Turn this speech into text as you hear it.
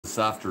this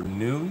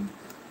afternoon.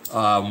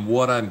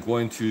 What I'm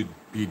going to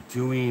be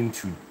doing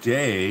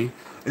today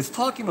is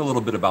talking a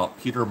little bit about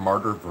Peter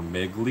Martyr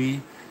Vermigli.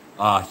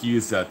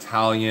 He's an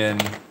Italian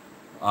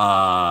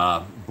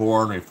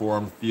born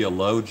Reformed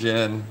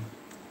theologian,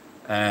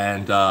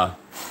 and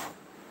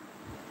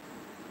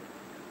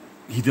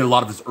he did a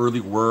lot of his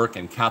early work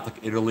in Catholic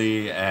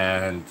Italy,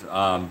 and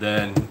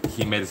then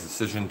he made his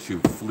decision to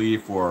flee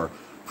for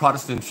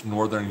Protestant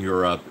Northern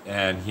Europe,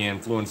 and he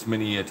influenced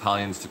many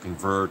Italians to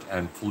convert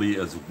and flee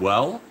as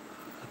well.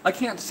 I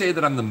can't say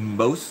that I'm the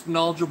most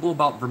knowledgeable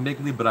about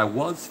Vermigli, but I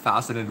was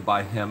fascinated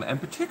by him,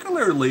 and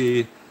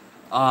particularly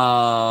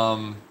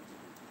by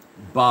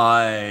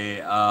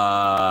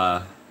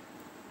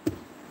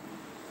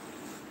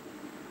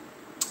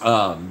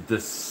the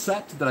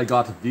set that I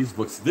got of these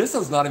books. This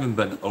has not even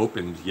been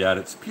opened yet.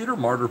 It's Peter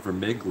Martyr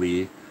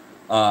Vermigli,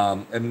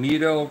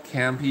 Emidio,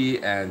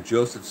 Campi, and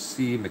Joseph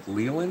C.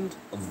 McLelland,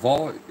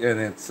 and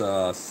it's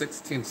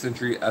 16th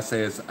century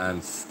essays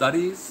and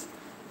studies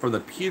for the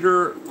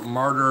Peter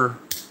Martyr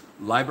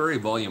Library,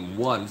 Volume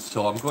 1.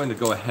 So I'm going to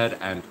go ahead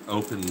and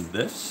open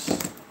this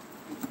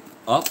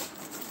up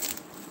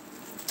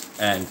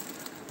and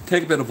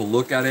take a bit of a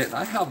look at it.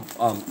 I have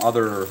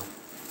other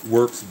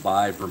works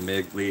by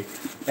Vermigli,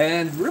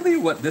 and really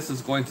what this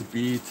is going to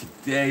be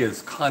today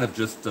is kind of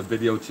just a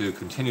video to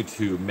continue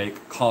to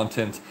make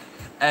content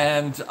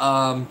and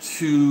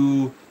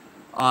to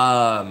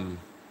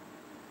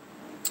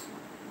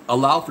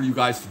allow for you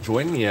guys to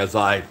join me as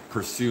I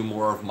pursue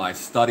more of my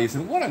studies.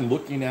 And what I'm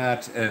looking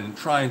at and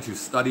trying to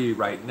study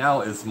right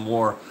now is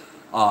more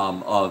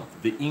of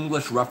the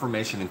English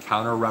Reformation and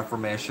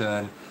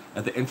Counter-Reformation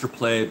and the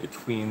interplay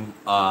between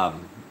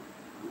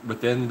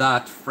within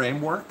that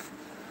framework.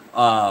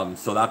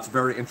 So that's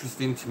very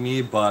interesting to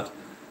me, but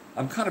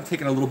I'm kind of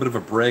taking a little bit of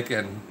a break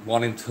and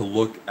wanting to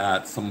look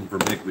at some of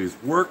Vermigli's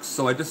works,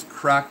 so I just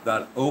cracked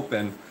that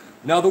open.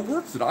 Now, the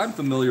works that I'm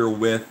familiar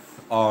with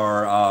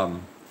are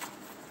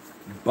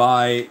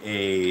by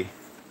a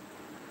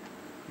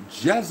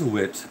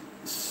Jesuit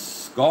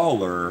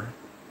scholar,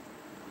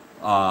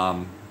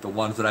 the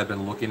ones that I've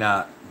been looking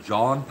at,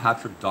 John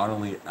Patrick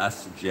Donnelly,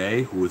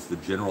 S.J., who was the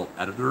general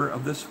editor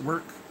of this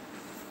work.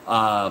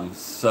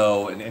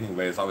 So, and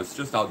anyways, I was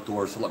just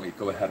outdoors, so let me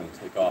go ahead and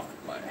take off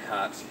my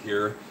hat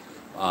here.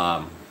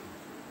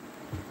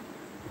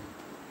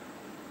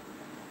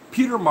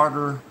 Peter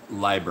Martyr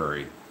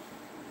Library,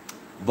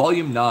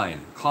 Volume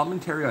 9,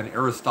 Commentary on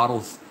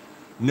Aristotle's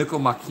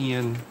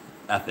Nicomachean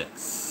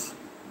Ethics,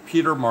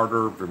 Peter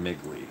Martyr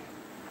Vermigli.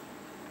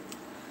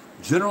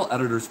 General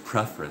Editor's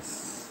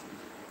Preface.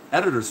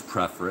 Editor's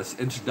Preface,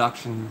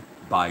 Introduction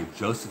by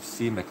Joseph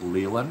C.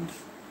 McLelland.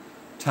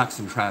 Text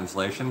and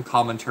translation,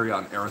 commentary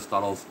on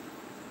Aristotle's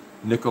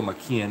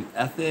Nicomachean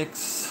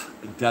Ethics,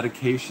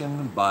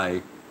 dedication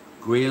by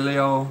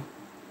Giulio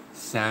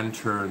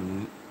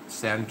Santernzano,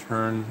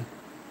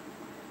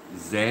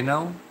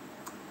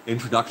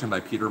 introduction by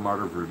Peter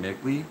Martyr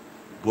Vermigli,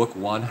 Book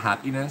 1,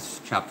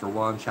 Happiness, Chapter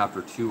 1,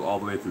 Chapter 2, all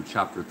the way through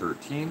Chapter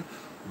 13,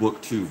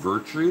 Book 2,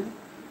 Virtue,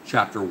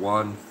 Chapter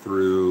 1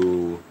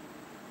 through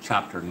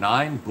Chapter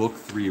 9, Book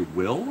 3,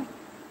 Will,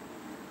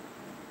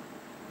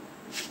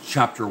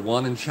 Chapter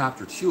 1 and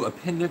Chapter 2,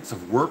 Appendix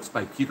of Works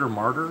by Peter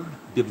Martyr,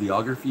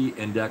 Bibliography,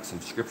 Index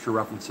and Scripture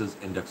References,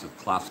 Index of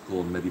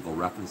Classical and Medieval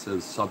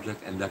References,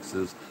 Subject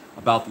Indexes,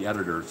 about the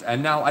editors.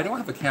 And now, I don't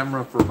have a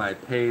camera for my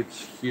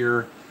page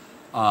here.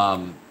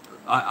 I'm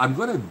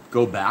going to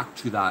go back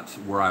to that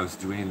where I was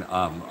doing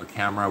a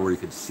camera where you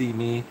could see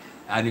me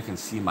and you can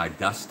see my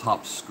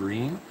desktop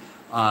screen.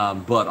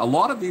 But a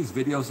lot of these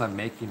videos I'm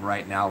making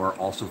right now are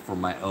also for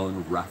my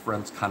own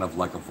reference, kind of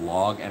like a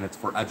vlog, and it's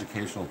for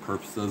educational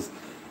purposes,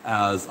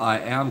 as I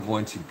am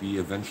going to be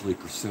eventually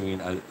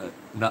pursuing an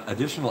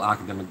additional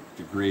academic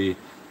degree,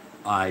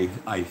 I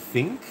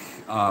think,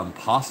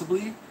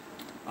 possibly.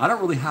 I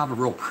don't really have a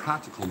real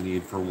practical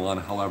need for one,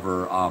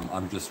 however,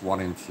 I'm just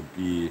wanting to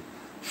be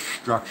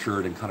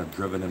structured and kind of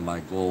driven in my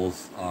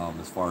goals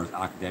as far as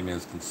academia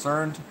is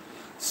concerned.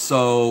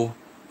 So,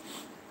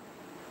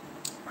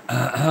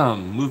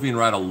 moving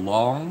right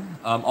along.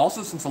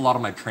 Also, since a lot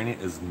of my training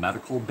is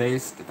medical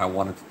based, if I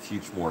wanted to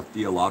teach more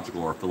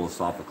theological or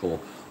philosophical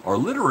or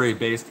literary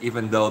based,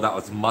 even though that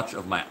was much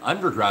of my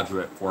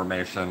undergraduate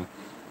formation,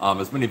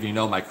 as many of you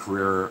know, my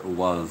career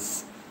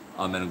was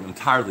in an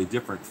entirely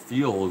different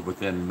field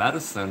within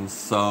medicine.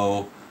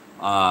 So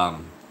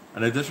an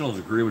additional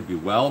degree would be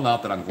well,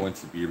 not that I'm going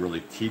to be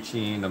really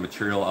teaching the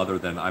material other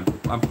than I'm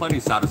plenty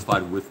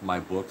satisfied with my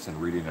books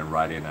and reading and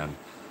writing and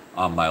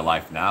my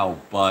life now,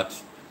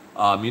 but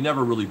you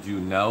never really do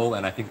know,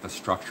 and I think the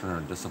structure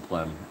and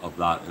discipline of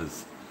that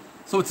is,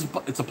 so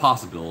it's a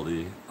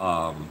possibility.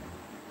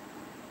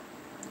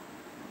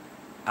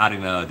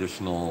 Adding an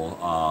additional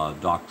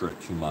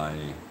doctorate to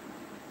my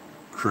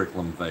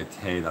curriculum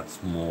vitae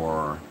that's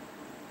more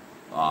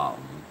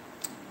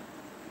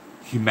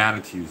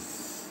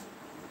humanities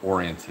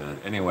oriented.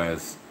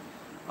 Anyways,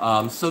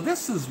 so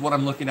this is what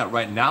I'm looking at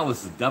right now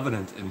is the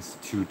Davenant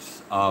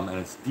Institute, and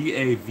it's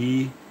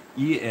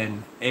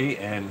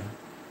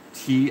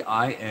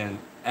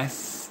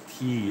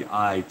STITUTE.org.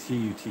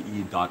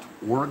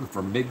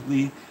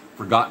 Vermigli,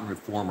 Forgotten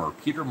Reformer.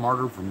 Peter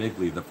Martyr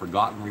Vermigli, the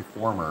Forgotten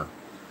Reformer.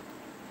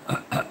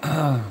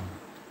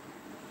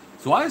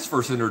 So I was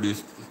first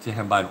introduced to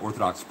him by an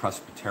Orthodox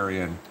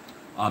Presbyterian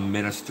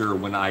minister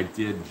when I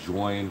did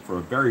join for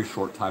a very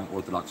short time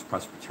Orthodox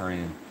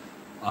Presbyterian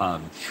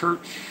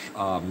church.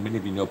 Many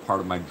of you know part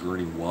of my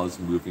journey was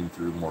moving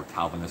through more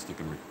Calvinistic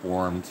and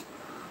Reformed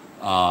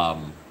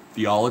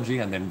theology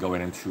and then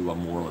going into a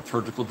more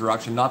liturgical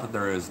direction. Not that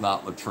there is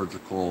not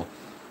liturgical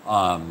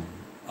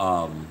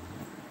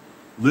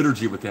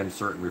liturgy within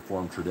certain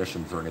Reformed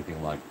traditions or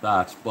anything like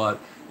that, but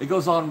it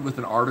goes on with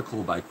an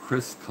article by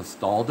Chris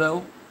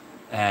Castaldo,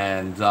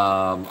 and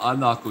I'm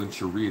not going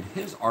to read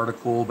his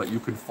article, but you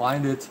can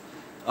find it.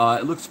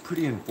 It looks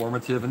pretty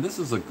informative, and this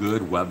is a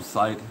good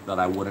website that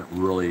I wouldn't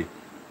really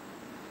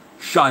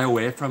shy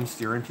away from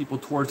steering people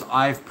towards.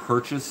 I've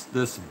purchased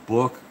this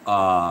book,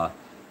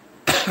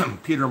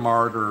 Peter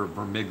Martyr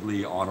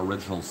Vermigli on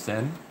Original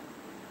Sin,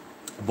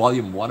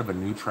 Volume 1 of a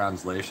new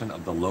translation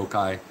of the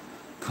Loci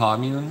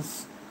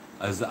Communes.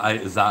 Is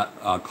that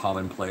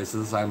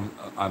commonplaces, I'm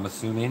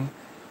assuming.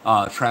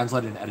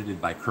 Translated and edited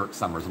by Kirk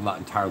Summers. I'm not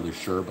entirely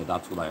sure, but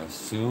that's what I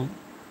assume.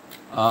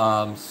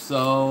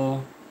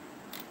 So,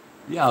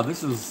 yeah,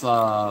 this is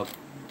a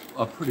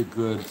pretty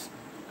good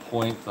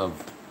point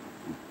of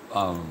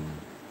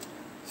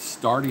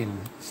starting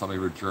some of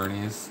your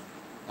journeys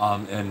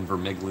in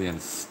Vermiglian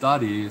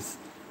studies.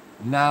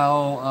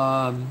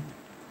 Now,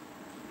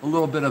 a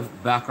little bit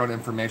of background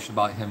information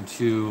about him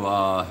too.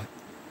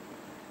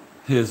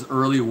 His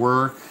early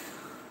work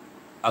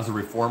as a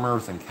reformer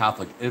was in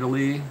Catholic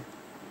Italy.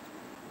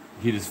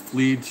 He just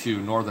fled to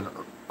Northern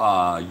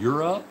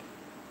Europe.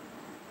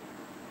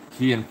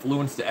 He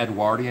influenced the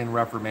Edwardian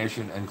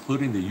Reformation,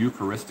 including the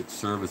Eucharistic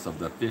service of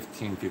the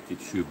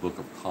 1552 Book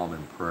of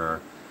Common Prayer.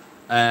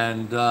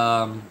 And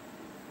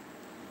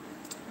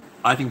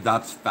I think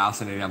that's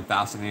fascinating. I'm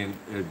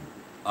fascinated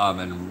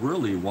and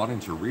really wanting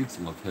to read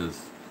some of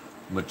his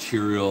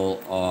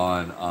material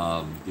on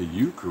the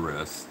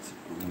Eucharist.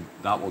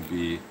 That will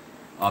be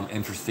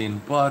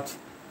interesting. But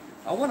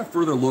I want to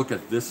further look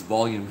at this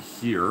volume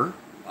here.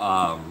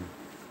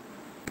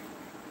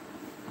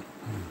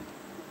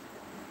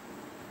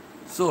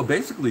 So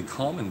basically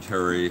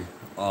commentary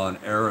on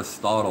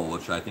Aristotle,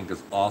 which I think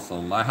is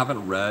awesome. I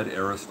haven't read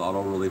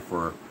Aristotle really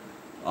for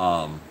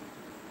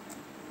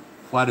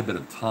quite a bit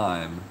of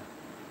time.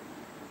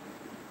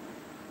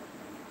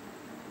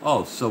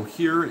 Oh, so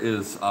here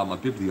is a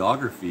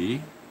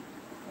bibliography,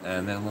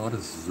 and then what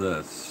is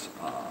this?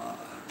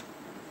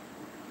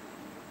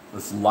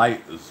 This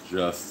light is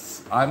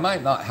just, I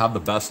might not have the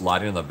best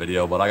lighting in the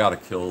video, but I gotta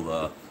kill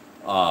the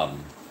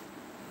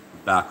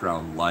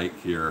background light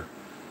here.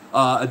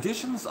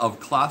 Editions of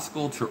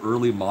classical to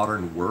early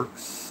modern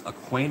works.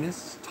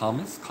 Aquinas,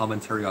 Thomas,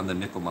 Commentary on the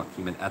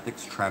Nicomachean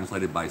Ethics,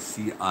 translated by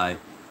C.I.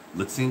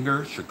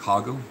 Litzinger,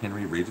 Chicago,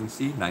 Henry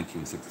Regency,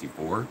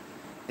 1964.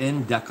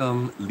 In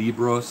Decum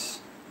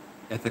Libros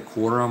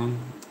Ethicorum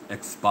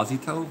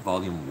Exposito,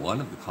 Volume 1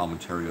 of the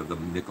Commentary of the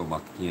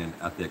Nicomachean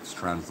Ethics,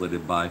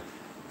 translated by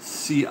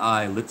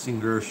C.I.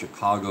 Litzinger,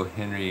 Chicago,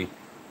 Henry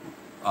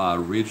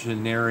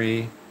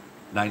Regenary,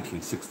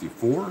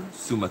 1964.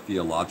 Summa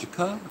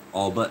Theologica,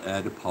 Alba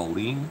ed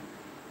Pauline,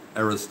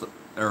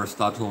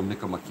 Aristotle,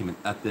 Nicomachean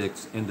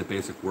Ethics, in the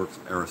Basic Works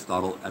of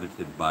Aristotle,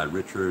 edited by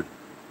Richard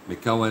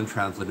McLelland,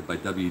 translated by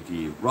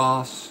W.D.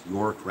 Ross,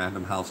 York,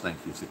 Random House,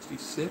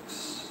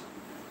 1966.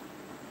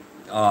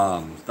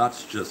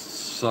 That's just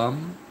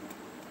some.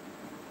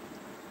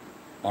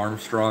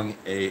 Armstrong,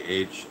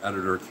 A.H.,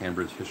 editor,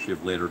 Cambridge, History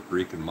of Later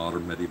Greek and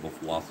Modern Medieval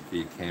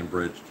Philosophy,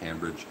 Cambridge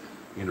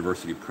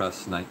University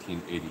Press,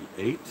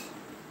 1988.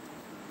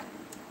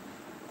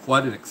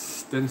 Quite an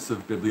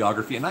extensive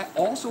bibliography. And I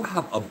also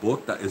have a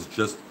book that is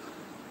just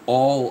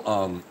all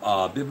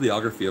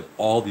bibliography of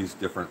all these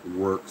different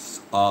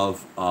works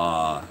of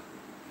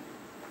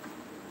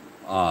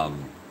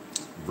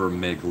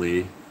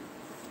Vermigli.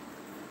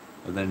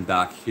 And then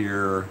back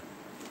here,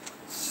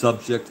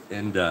 subject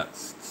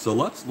index. So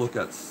let's look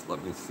at,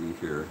 let me see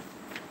here.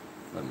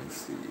 Let me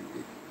see.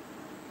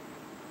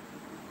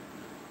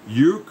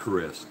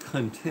 Eucharist,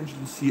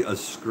 contingency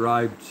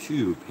ascribed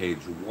to,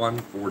 page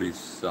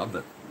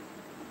 147.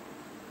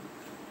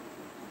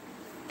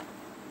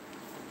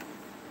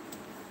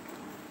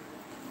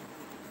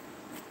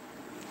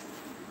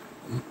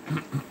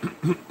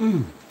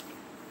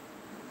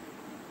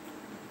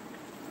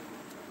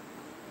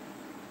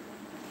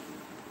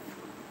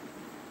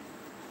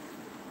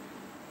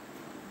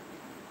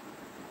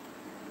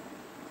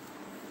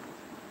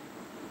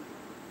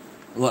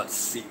 Let's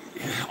see.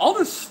 I'll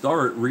just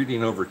start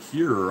reading over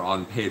here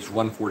on page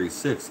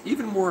 146.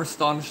 Even more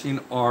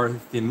astonishing are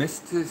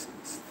Themistius'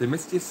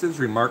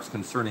 remarks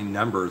concerning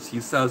numbers. He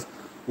says,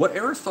 what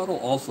Aristotle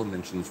also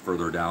mentions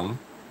further down,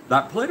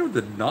 that Plato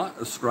did not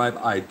ascribe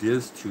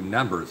ideas to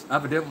numbers,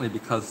 evidently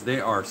because they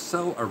are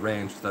so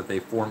arranged that they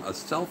form a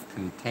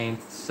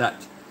self-contained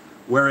set,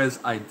 whereas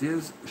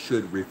ideas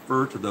should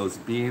refer to those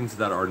beings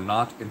that are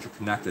not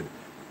interconnected.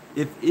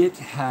 If it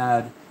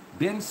had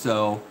been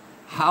so,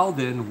 how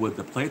then would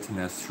the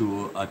Platonists,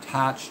 who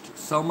attached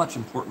so much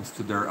importance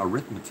to their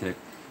arithmetic,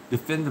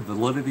 defend the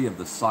validity of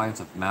the science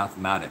of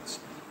mathematics?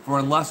 For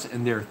unless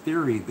in their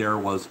theory there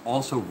was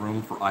also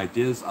room for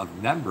ideas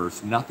of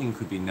numbers, nothing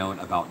could be known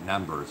about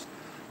numbers.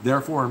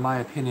 Therefore, in my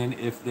opinion,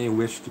 if they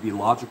wished to be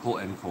logical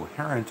and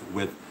coherent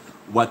with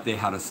what they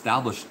had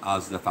established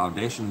as the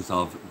foundations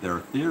of their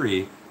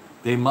theory,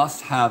 they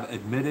must have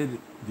admitted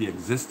the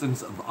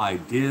existence of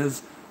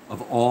ideas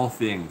of all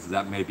things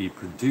that may be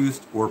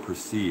produced or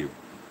perceived.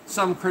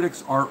 Some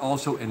critics are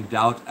also in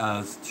doubt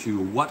as to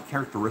what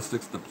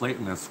characteristics the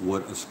Platonists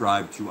would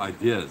ascribe to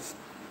ideas.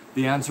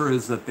 The answer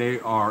is that they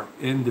are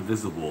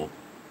indivisible,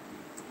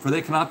 for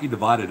they cannot be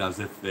divided as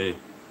if they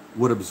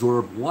would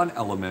absorb one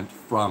element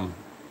from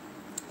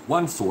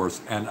one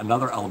source and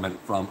another element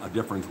from a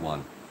different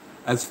one.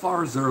 As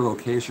far as their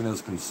location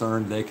is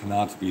concerned, they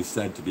cannot be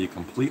said to be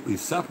completely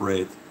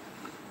separate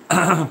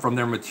from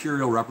their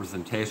material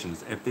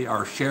representations. If they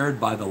are shared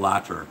by the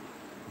latter,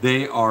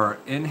 they are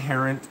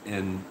inherent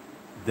in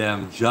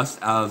them just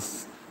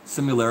as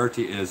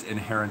similarity is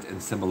inherent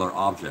in similar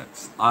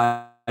objects.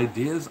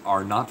 Ideas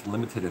are not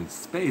limited in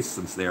space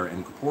since they are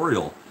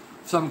incorporeal.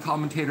 Some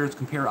commentators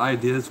compare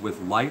ideas with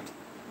light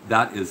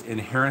that is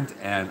inherent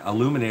in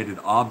illuminated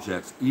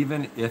objects,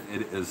 even if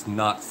it is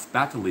not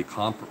spatially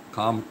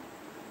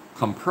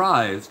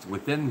comprised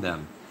within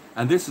them.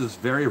 And this is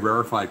very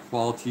rarefied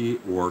quality,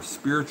 or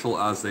spiritual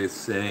as they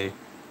say.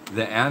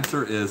 The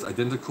answer is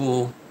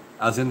identical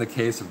as in the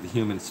case of the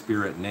human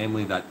spirit,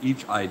 namely that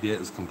each idea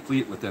is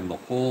complete within the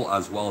whole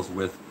as well as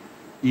with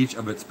each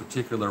of its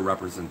particular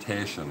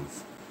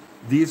representations.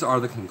 These are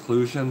the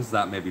conclusions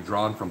that may be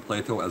drawn from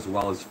Plato as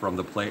well as from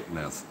the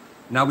Platonists.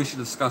 Now we should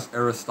discuss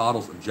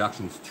Aristotle's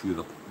objections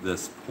to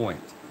this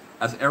point.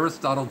 As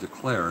Aristotle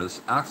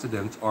declares,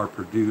 accidents are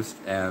produced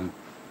and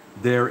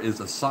there is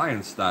a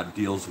science that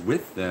deals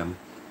with them.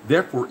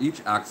 Therefore,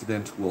 each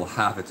accident will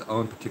have its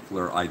own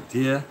particular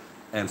idea,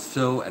 and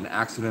so an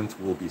accident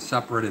will be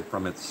separated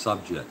from its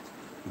subject.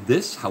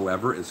 This,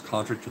 however, is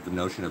contrary to the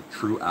notion of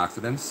true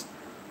accidents,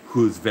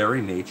 whose very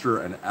nature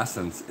and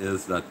essence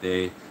is that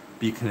they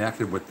be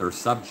connected with their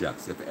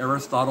subjects. If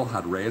Aristotle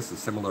had raised a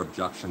similar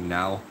objection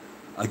now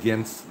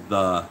against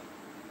the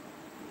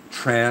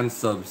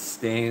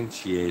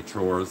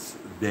transubstantiators,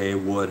 they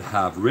would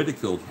have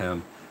ridiculed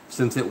him,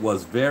 since it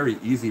was very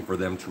easy for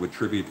them to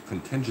attribute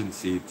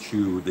contingency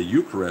to the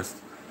Eucharist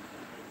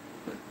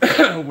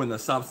when the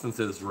substance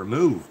is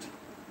removed.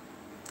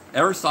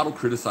 Aristotle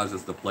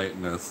criticizes the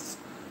Platonists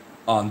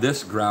on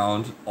this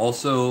ground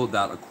also,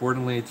 that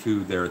accordingly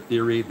to their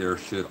theory there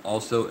should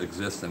also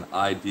exist an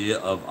idea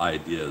of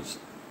ideas,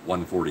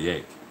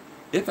 148.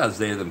 If, as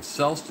they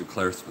themselves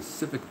declare,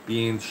 specific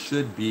beings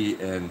should be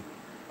in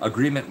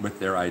agreement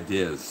with their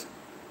ideas,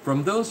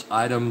 from those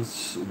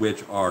items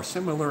which are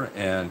similar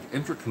and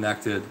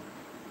interconnected,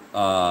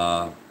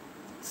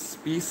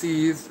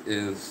 species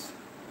is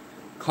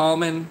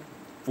common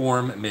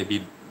form may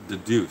be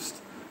deduced.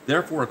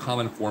 Therefore, a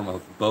common form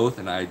of both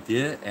an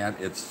idea and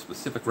its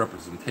specific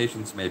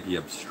representations may be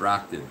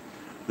abstracted.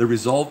 The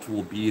result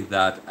will be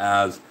that,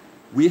 as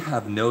we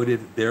have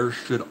noted, there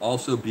should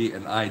also be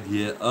an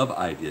idea of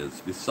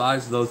ideas.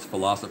 Besides, those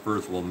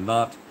philosophers will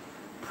not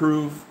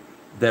prove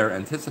their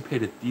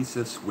anticipated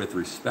thesis with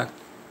respect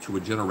to a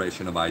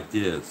generation of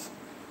ideas,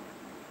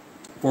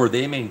 for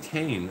they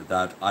maintain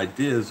that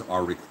ideas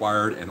are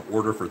required in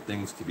order for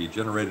things to be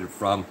generated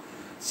from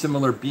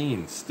similar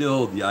beings.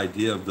 Still, the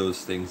idea of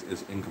those things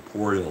is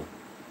incorporeal,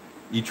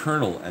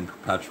 eternal, and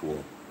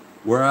perpetual,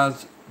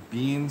 whereas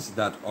beings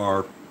that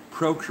are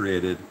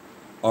procreated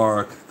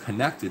are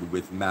connected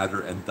with matter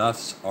and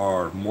thus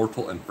are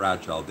mortal and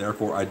fragile.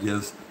 Therefore,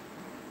 ideas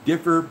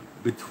differ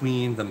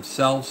between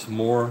themselves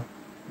more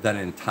than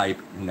in type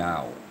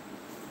now.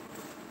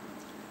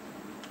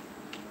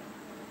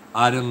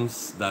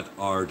 Items that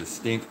are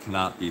distinct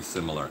cannot be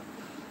similar.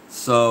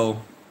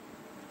 So,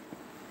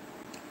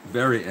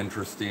 very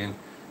interesting.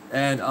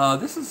 And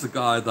this is a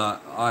guy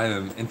that I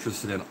am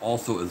interested in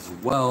also as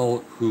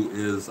well, who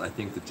is, I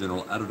think, the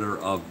general editor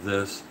of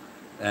this.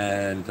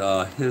 And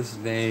his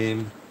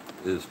name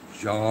is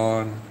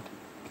John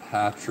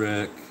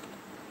Patrick.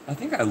 I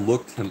think I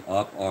looked him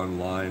up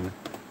online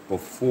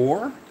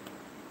before.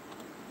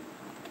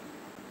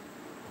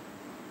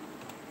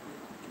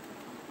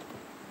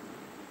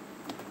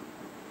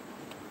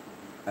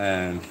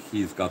 And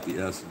he's got the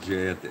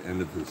SJ at the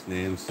end of his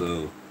name,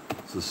 so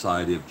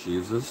Society of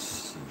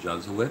Jesus,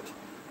 Jesuit.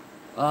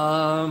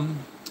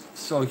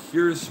 So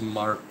here's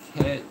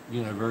Marquette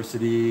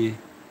University,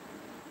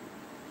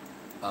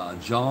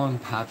 John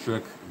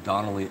Patrick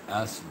Donnelly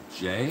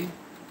S.J.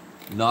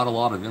 Not a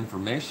lot of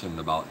information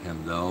about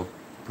him though.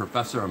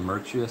 Professor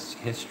Emeritus,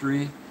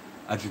 History,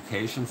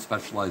 Education,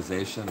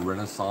 Specialization,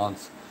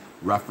 Renaissance,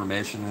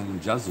 Reformation,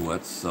 and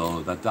Jesuits.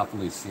 So that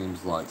definitely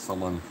seems like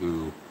someone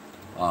who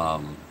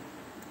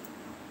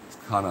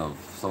kind of,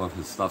 some of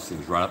his stuff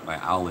seems right up my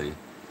alley.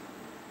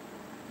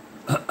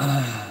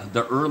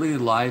 The Early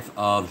Life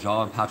of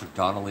John Patrick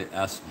Donnelly,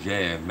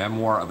 S.J., a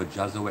memoir of a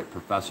Jesuit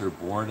professor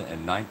born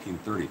in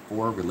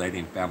 1934,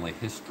 relating family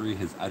history,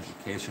 his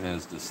education, and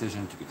his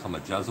decision to become a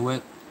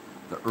Jesuit.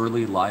 The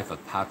Early Life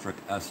of Patrick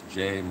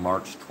S.J.,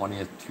 March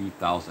 20th,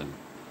 2000.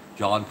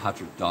 John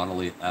Patrick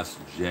Donnelly,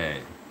 S.J.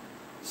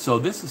 So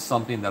this is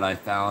something that I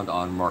found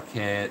on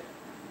Marquette,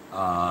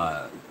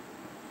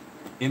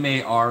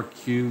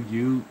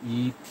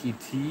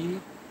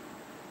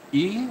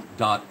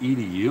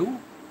 marquette.edu,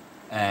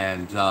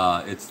 and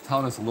it's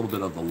telling us a little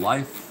bit of the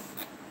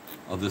life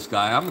of this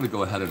guy. I'm going to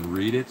go ahead and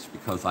read it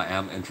because I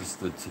am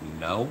interested to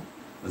know,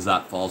 as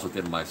that falls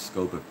within my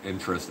scope of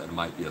interest and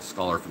might be a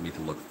scholar for me to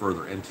look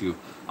further into.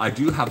 I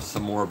do have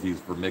some more of these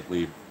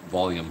Vermigli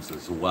volumes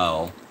as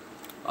well.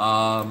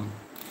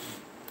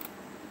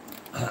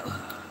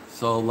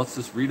 So let's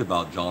just read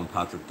about John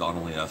Patrick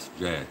Donnelly,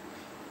 S.J.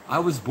 I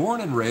was born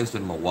and raised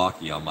in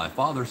Milwaukee. On my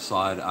father's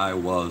side, I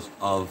was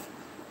of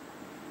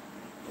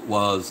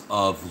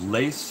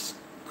lace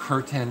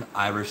curtain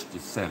Irish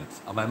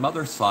descent. On my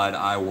mother's side,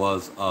 I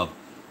was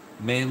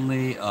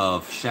mainly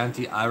of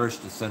Shanty Irish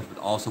descent, but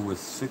also with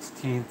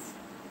 16th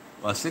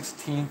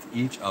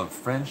each of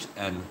French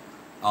and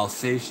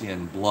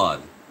Alsatian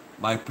blood.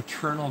 My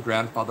paternal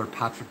grandfather,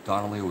 Patrick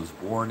Donnelly, was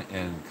born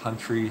in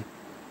County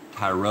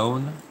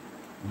Tyrone,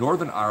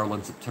 Northern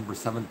Ireland, September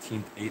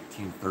 17,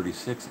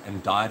 1836,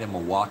 and died in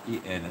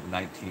Milwaukee in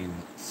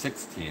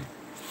 1916.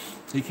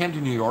 He came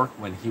to New York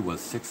when he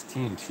was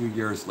 16. 2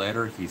 years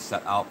later, he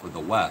set out for the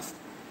West.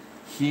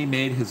 He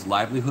made his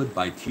livelihood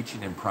by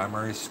teaching in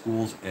primary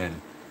schools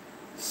in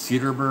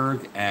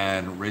Cedarburg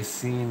and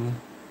Racine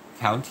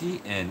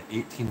County in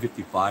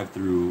 1855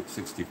 through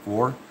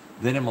 64,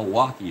 then in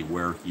Milwaukee,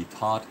 where he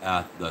taught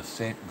at the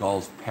St.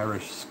 Gall's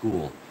Parish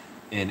School.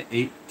 In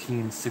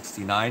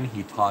 1869,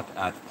 he taught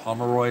at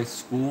Pomeroy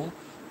School,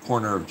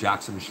 corner of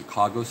Jackson and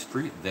Chicago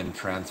Street, then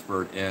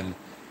transferred in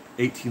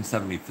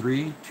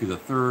 1873 to the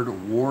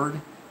 3rd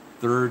Ward,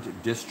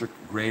 3rd District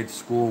Grade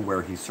School,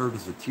 where he served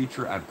as a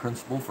teacher and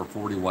principal for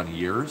 41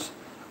 years,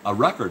 a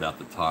record at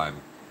the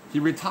time. He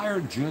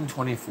retired June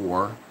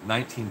 24,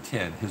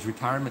 1910. His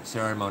retirement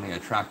ceremony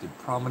attracted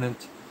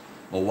prominent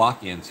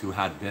Milwaukeeans who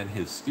had been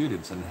his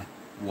students and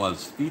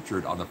was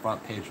featured on the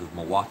front page of the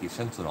Milwaukee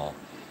Sentinel.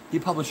 He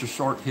published a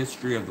short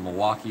history of the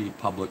Milwaukee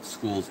public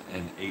schools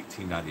in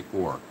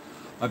 1894.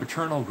 My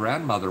paternal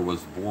grandmother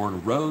was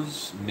born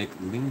Rose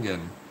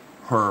McLelland.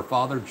 Her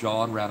father,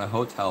 John, ran a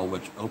hotel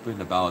which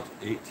opened about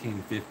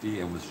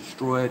 1850 and was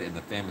destroyed in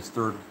the famous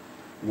Third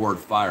Ward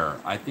fire.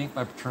 I think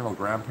my paternal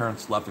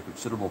grandparents left a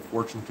considerable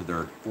fortune to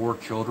their 4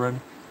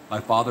 children, my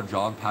father,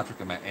 John Patrick,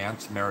 and my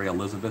aunts, Mary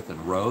Elizabeth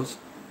and Rose.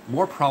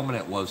 More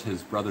prominent was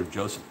his brother,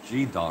 Joseph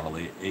G.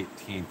 Donnelly,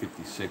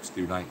 1856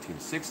 through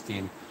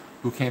 1916,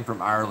 who came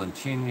from Ireland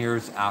 10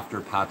 years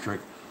after Patrick,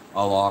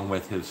 along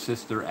with his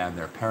sister and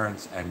their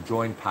parents, and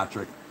joined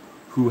Patrick,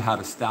 who had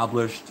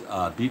established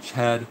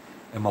Beachhead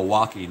in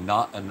Milwaukee,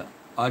 not an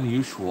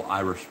unusual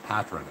Irish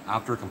patron.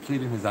 After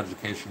completing his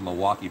education in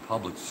Milwaukee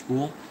Public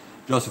School,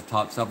 Joseph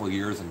taught several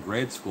years in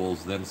grade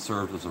schools, then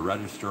served as a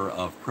register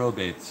of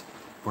probates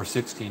for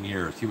 16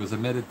 years. He was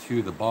admitted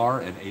to the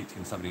bar in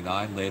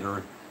 1879.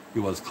 Later, he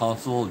was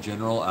consul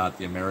general at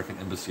the American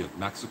Embassy of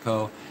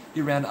Mexico. He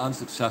ran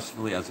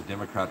unsuccessfully as a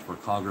Democrat for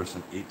Congress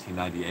in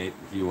 1898.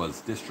 He was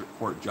district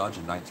court judge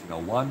in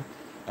 1901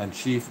 and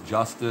chief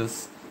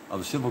justice of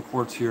the civil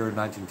courts here in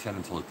 1910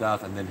 until his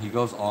death. And then he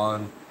goes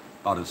on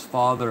about his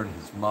father and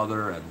his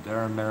mother and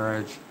their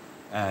marriage,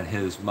 and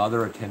his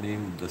mother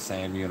attending the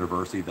same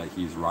university that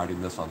he's writing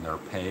this on their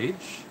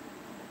page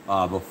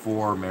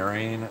before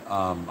marrying.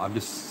 I'm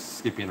just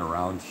skipping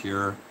around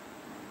here.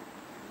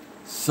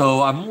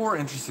 So I'm more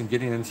interested in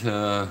getting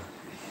into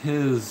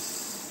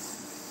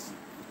his,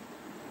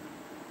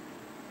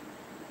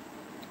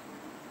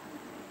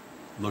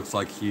 looks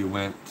like he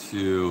went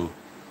to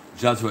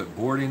Jesuit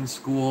boarding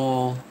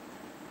school,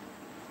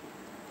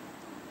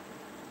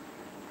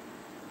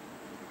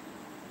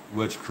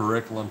 which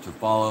curriculum to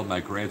follow. My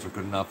grades were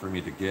good enough for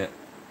me to get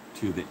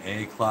to the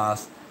A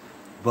class,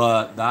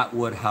 but that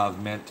would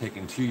have meant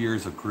taking 2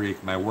 years of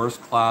Greek. My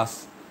worst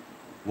class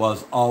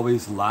was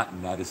always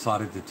Latin. I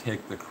decided to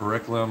take the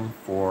curriculum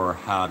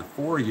had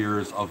 4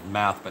 years of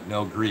math but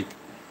no Greek,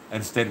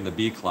 and stayed in the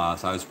B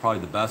class. I was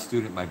probably the best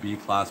student in my B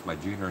class my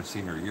junior and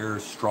senior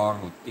years,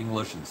 strong with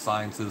English and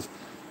sciences,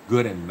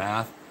 good in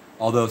math,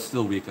 although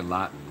still weak in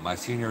Latin. My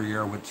senior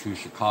year I went to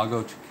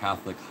Chicago to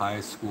Catholic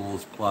high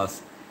schools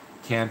plus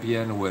Campi,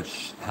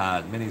 which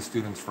had many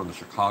students from the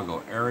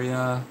Chicago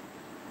area.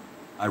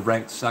 I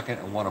ranked second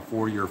and won a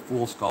 4-year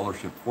full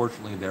scholarship.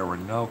 Fortunately, there were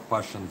no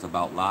questions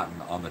about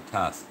Latin on the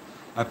test.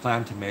 I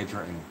planned to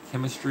major in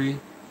chemistry.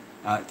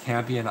 At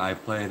Campi, I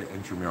played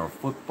intramural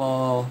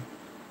football.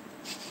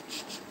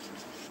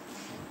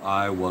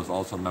 I was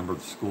also a member of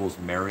the school's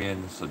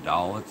Marian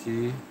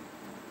Sodality,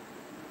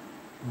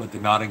 but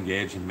did not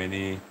engage in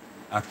many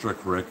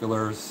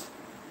extracurriculars.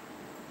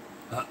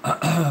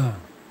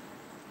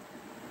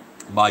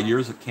 My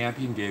years at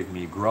Campion gave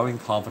me growing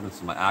confidence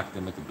in my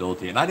academic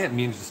ability, and I didn't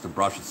mean just to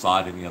brush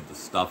aside any of the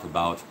stuff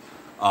about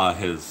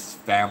his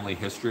family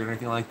history or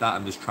anything like that.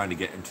 I'm just trying to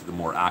get into the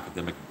more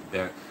academic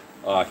bit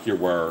here,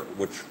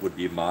 which would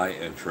be my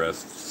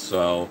interest.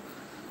 So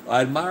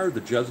I admired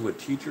the Jesuit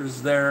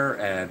teachers there,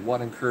 and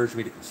one encouraged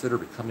me to consider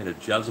becoming a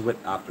Jesuit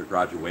after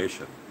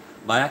graduation.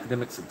 My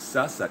academic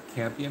success at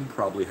Campion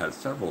probably had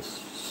several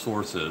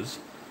sources.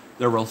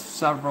 There were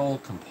several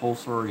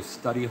compulsory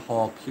study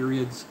hall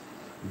periods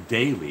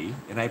daily,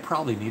 and I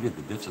probably needed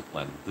the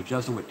discipline. The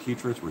Jesuit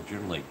teachers were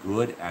generally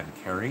good and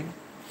caring.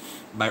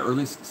 My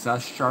early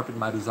success sharpened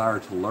my desire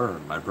to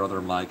learn. My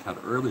brother Mike had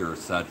earlier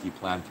said he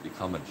planned to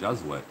become a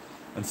Jesuit.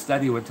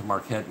 Instead, he went to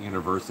Marquette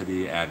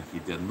University and he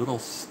did little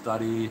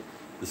study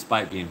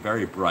despite being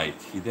very bright.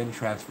 He then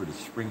transferred to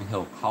Spring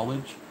Hill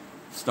College,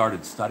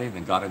 started studying,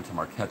 and got into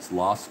Marquette's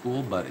law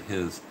school, but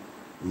his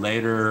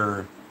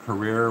later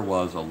career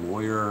was a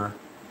lawyer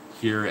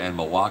here in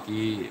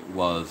Milwaukee,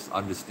 was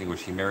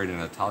undistinguished. He married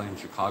an Italian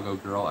Chicago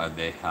girl and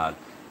they had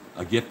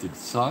a gifted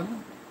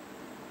son.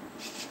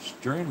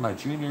 During my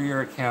junior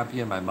year at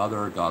Campion, my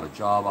mother got a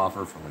job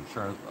offer from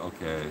insurance.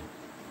 Okay,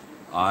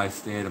 I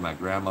stayed in my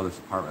grandmother's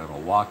apartment in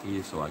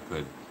Milwaukee so I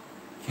could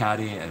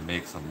caddy and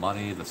make some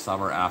money. The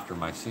summer after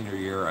my senior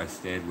year, I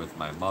stayed with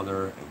my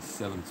mother in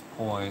Stevens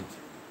Point.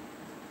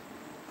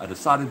 I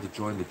decided to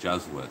join the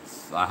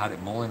Jesuits. I had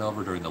it mulling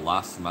over during the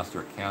last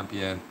semester at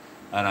Campion,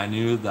 and I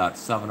knew that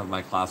 7 of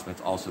my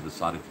classmates also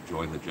decided to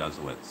join the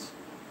Jesuits.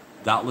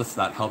 Doubtless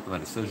that helped my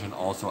decision.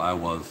 Also, I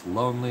was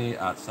lonely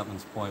at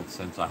Stevens Point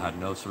since I had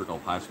no circle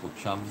of high school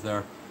chums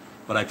there,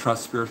 but I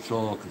trust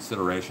spiritual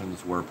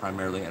considerations were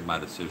primarily in my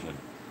decision.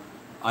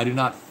 I do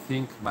not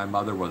think my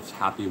mother was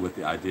happy with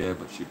the idea,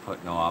 but she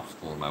put no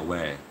obstacle in my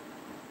way.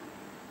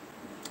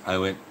 I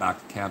went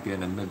back to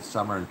Campion in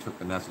midsummer and took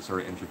the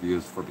necessary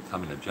interviews for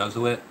becoming a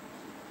Jesuit.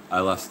 I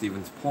left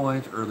Stevens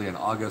Point early in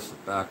August.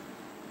 I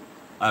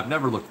have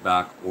never looked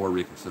back or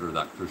reconsidered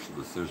that crucial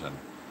decision.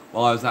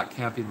 While I was at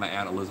Campion, my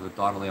Aunt Elizabeth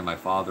Donnelly and my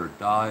father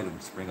died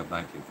in spring of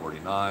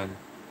 1949.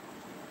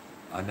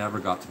 I never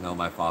got to know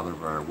my father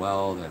very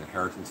well. The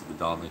inheritance of the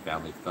Donnelly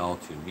family fell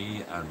to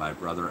me and my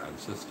brother and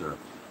sister,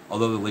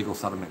 although the legal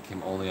settlement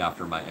came only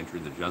after my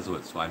entering the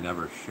Jesuits, so I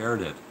never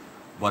shared it.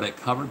 But it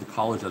covered the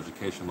college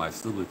education of my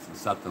siblings and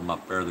set them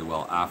up fairly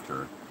well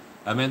after.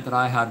 It meant that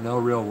I had no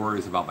real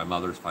worries about my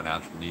mother's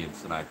financial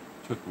needs, and I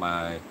took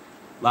my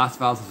last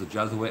vows as a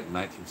Jesuit in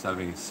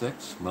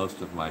 1976. Most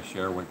of my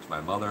share went to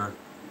my mother,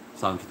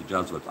 some to the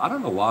Jesuits. I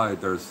don't know why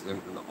there's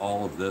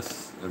all of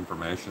this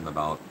information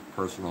about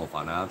personal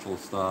financial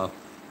stuff.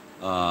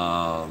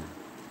 I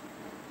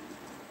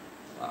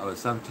was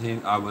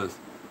 17. I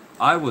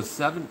was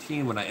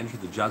 17 when I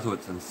entered the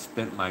Jesuits and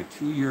spent my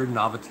 2-year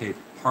novitiate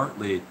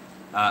partly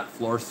at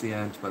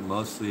Florissant, but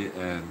mostly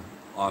in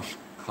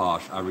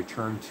Oshkosh. I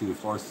returned to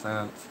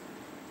Florissant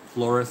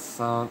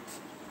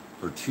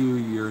for 2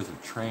 years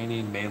of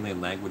training, mainly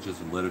in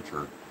languages and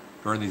literature.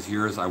 During these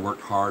years, I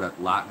worked hard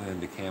at Latin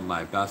and it became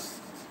my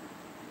best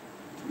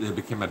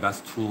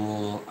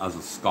tool as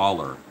a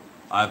scholar.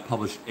 I've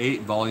published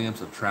 8 volumes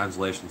of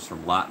translations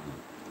from Latin.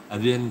 I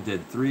then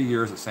did 3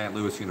 years at St.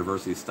 Louis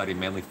University studying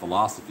mainly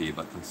philosophy,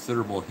 but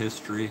considerable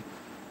history.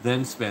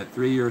 Then spent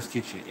 3 years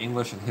teaching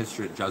English and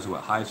history at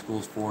Jesuit high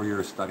schools, 4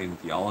 years studying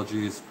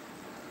theologies,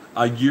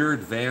 a year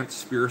advanced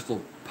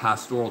spiritual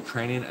pastoral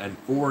training, and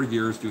 4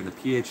 years doing a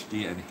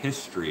PhD in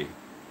history.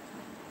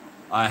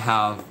 I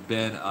have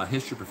been a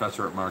history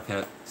professor at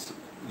Marquette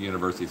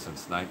University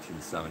since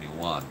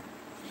 1971.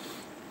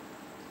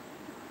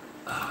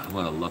 I'm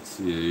going to let's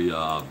see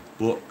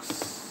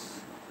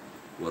books.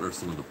 What are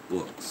some of the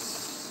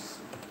books?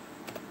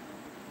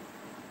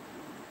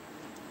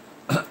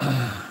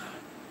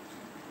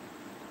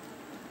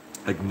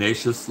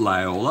 Ignatius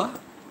Loyola,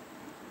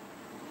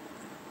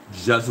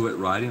 Jesuit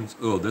Writings.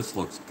 Oh, this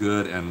looks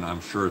good, and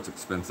I'm sure it's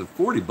expensive.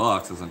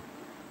 $40 isn't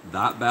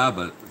that bad,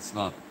 but it's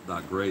not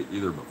that great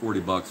either. But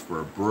 $40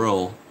 for a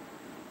Brill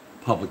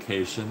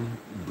publication.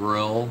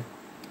 Brill,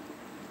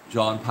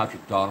 John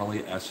Patrick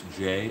Donnelly,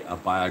 S.J., a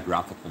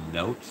biographical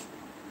note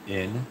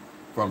in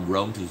From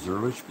Rome to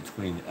Zurich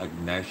between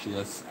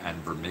Ignatius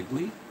and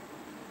Vermigli.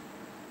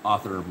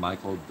 Author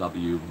Michael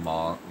W.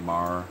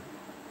 Marr,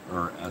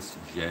 or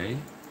S.J.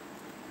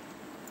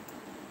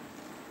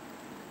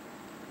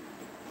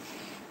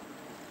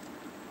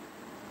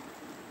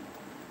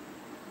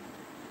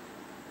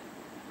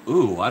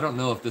 Ooh, I don't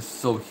know if this.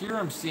 So here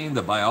I'm seeing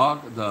the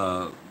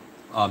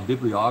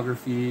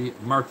bibliography,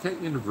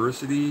 Marquette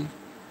University,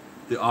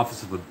 the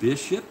Office of a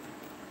Bishop,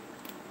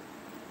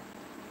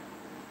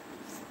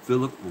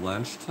 Philip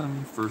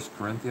Langston, 1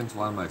 Corinthians.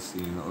 Why am I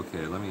seeing?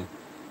 Okay, let me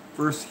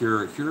first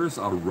here's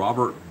a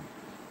Robert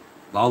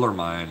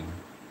Bellarmine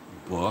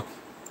book.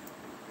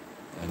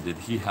 And did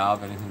he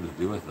have anything to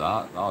do with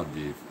that? That would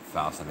be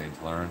fascinating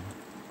to learn.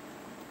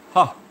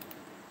 Huh.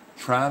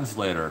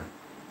 Translator.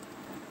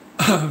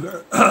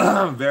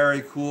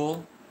 Very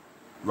cool.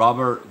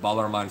 Robert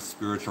Bellarmine's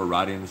Spiritual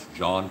Writings,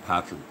 John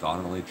Patrick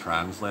Donnelly,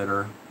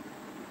 translator.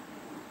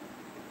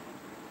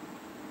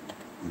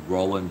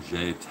 Roland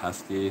J.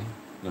 Teskey.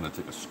 I'm going to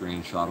take a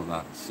screenshot of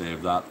that and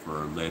save that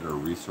for later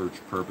research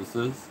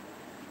purposes.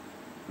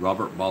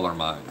 Robert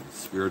Bellarmine,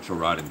 Spiritual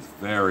Writings,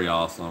 very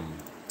awesome.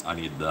 I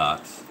need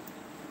that.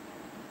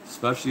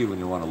 Especially when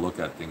you want to look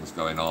at things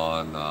going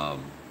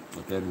on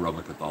within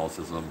Roman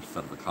Catholicism,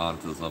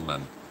 Sedevacantism,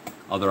 and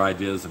other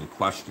ideas and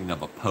questioning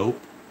of a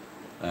pope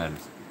and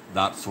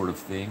that sort of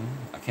thing.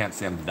 I can't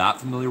say I'm that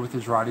familiar with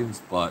his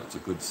writings, but it's a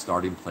good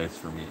starting place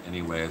for me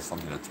anyway,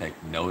 something to take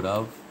note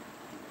of.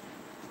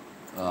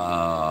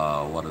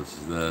 What is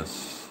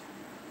this?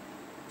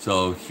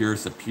 So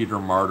here's the Peter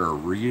Martyr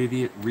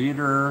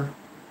reader.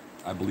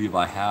 I believe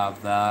I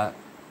have that.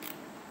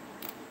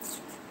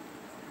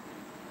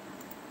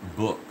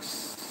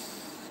 Books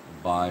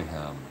by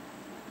him.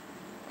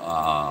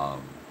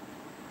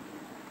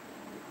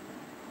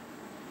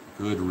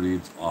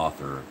 Goodreads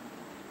author.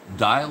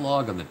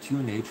 Dialogue on the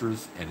Two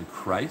Natures in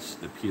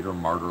Christ, the Peter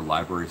Martyr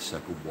Library,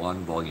 Set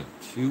 1, Volume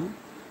 2.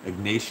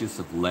 Ignatius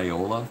of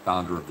Loyola,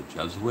 founder of the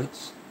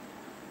Jesuits.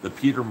 The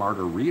Peter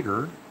Martyr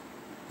Reader,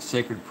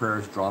 Sacred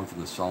Prayers drawn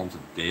from the Psalms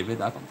of David.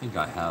 I don't think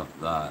I have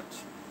that.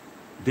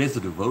 Days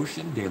of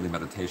Devotion, Daily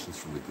Meditations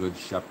from the Good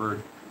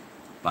Shepherd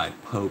by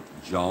Pope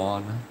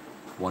John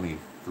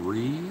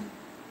 23.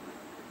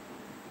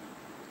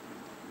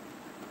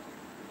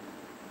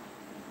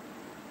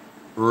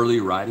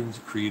 Early Writings,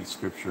 Creed,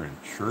 Scripture, and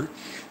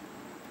Church.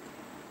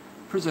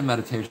 Prison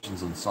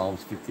Meditations on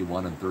Psalms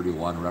 51 and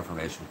 31,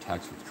 Reformation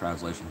Text with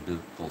Translation,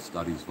 Biblical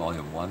Studies,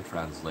 Volume 1,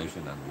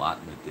 Translation and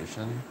Latin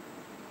Edition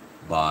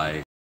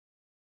by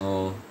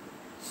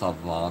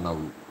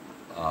Savonarola.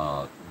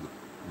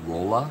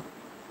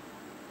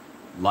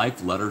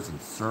 Life, Letters,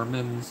 and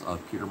Sermons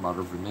of Peter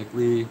Martyr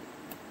Vermigli.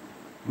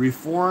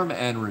 Reform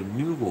and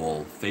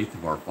Renewal, Faith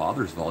of Our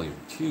Fathers, Volume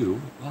 2.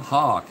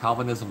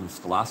 Calvinism and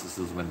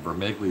Scholasticism and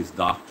Vermigli's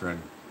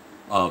Doctrine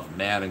of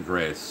Man and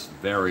Grace.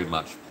 Very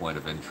much point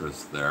of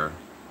interest there.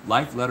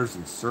 Life, Letters,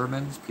 and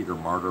Sermons, Peter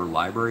Martyr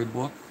Library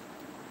Book.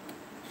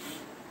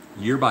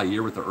 Year by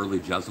Year with the Early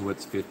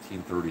Jesuits,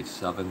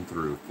 1537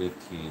 through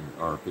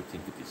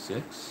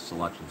 1556.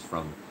 Selections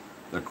from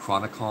the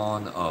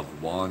Chronicon of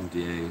Juan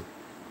de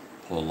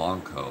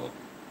Polanco.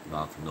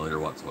 Not familiar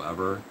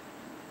whatsoever.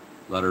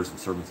 Letters and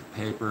Sermons and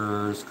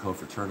Papers,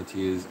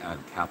 Co-Fraternities,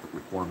 and Catholic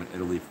Reform in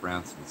Italy,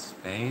 France, and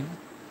Spain.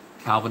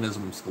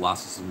 Calvinism and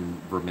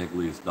Scholasticism,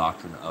 Vermigli's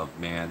Doctrine of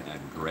Man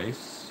and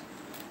Grace.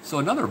 So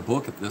another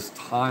book at this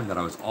time that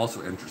I was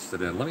also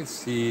interested in. Let me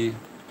see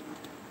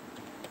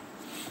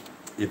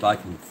if I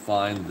can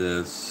find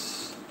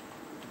this.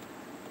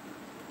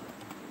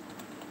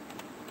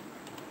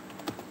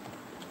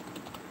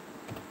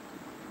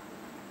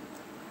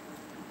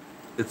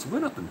 It's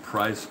went up in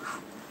price,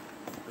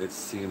 it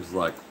seems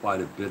like,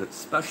 quite a bit,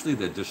 especially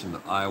the edition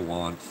that I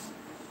want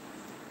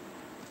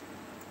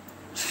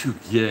to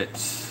get.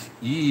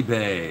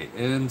 eBay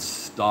in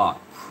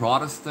stock.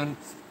 Protestant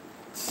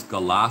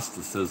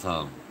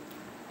Scholasticism,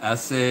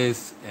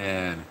 Essays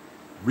and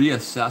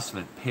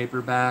Reassessment,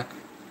 paperback.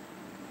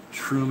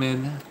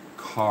 Truman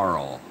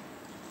Carl.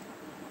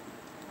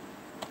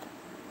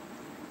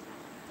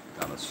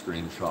 Got to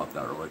screenshot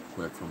that really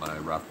quick for my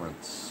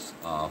reference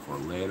for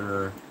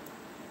later.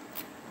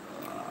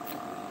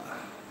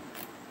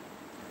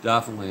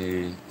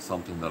 Definitely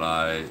something that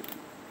I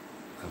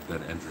have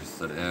been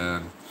interested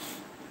in.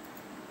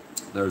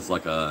 There's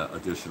like a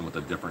edition with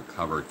a different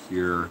cover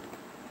here.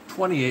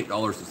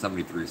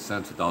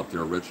 $28.73 without the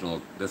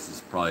original. This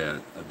is probably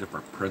a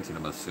different printing,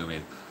 I'm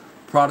assuming.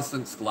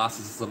 Protestant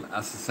Scholasticism,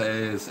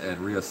 Essays and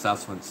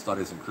Reassessment,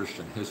 Studies in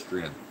Christian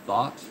History and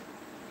Thought.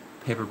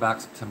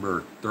 Paperback,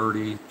 September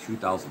 30,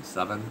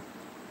 2007.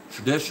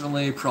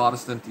 Traditionally,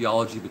 Protestant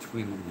theology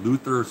between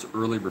Luther's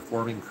early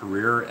reforming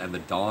career and the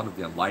dawn of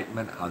the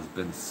Enlightenment has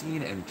been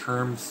seen in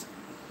terms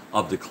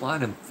of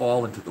decline and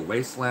fall into the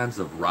wastelands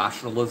of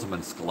rationalism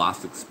and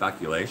scholastic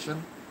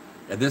speculation.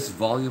 In this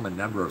volume, a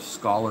number of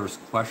scholars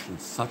question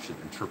such an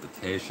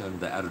interpretation.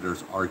 The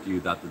editors argue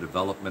that the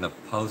development of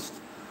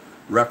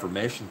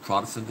post-Reformation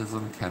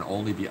Protestantism can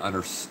only be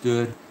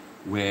understood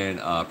when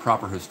a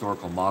proper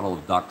historical model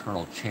of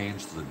doctrinal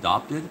change is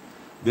adopted.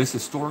 This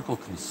historical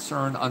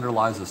concern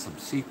underlies the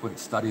subsequent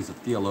studies of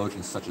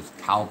theologians such as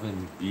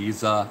Calvin,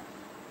 Beza,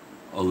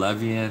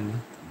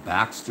 Olevian,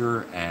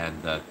 Baxter,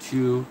 and the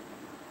two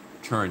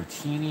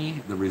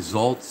Turrentini. The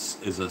results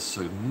is a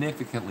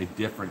significantly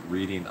different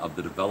reading of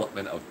the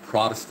development of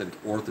Protestant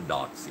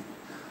orthodoxy,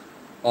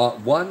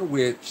 one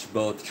which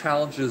both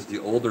challenges the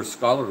older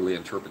scholarly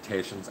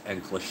interpretations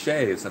and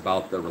cliches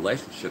about the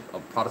relationship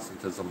of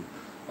Protestantism,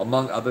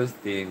 among other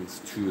things,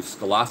 to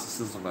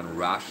scholasticism and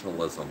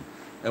rationalism,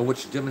 and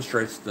which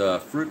demonstrates the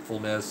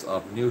fruitfulness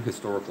of new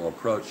historical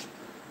approach.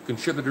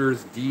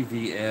 Contributors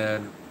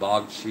D.V.N.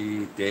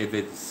 Bogchi,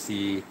 David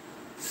C.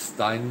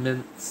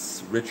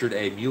 Steinmetz, Richard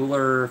A.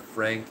 Mueller,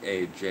 Frank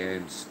A.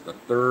 James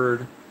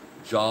III,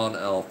 John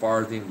L.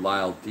 Farthing,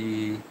 Lyle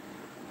D.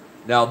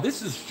 Now,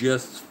 this is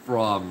just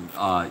from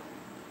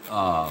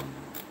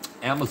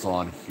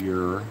Amazon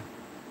here,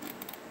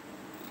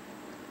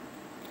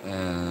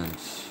 and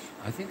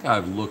I think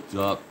I've looked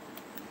up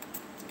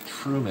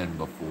Truman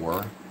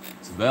before.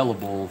 It's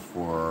available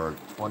for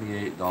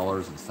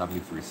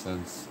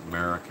 $28.73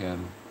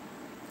 American.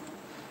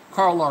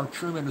 Carl R.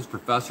 Truman is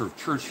professor of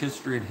church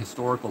history and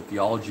historical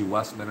theology,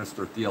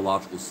 Westminster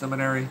Theological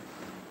Seminary,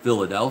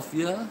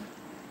 Philadelphia.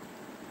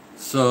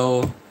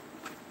 So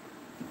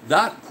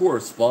that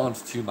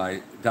corresponds to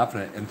my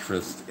definite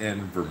interest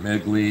in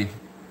Vermigli.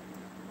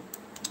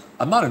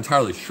 I'm not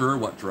entirely sure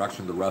what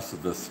direction the rest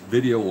of this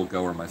video will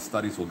go or my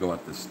studies will go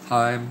at this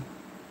time.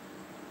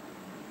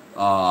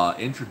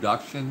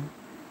 Introduction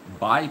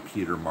by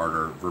Peter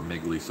Martyr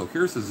Vermigli. So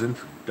here's his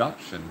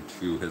introduction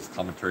to his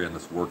commentary on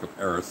this work of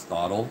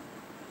Aristotle.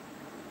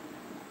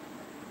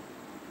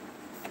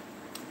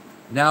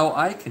 Now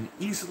I can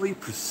easily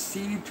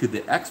proceed to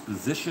the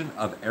exposition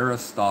of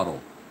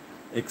Aristotle,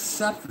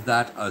 except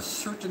that a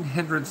certain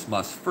hindrance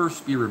must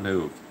first be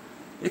removed.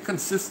 It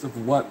consists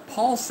of what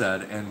Paul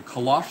said in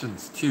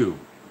Colossians 2.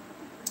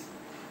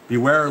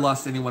 Beware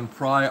lest anyone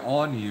pry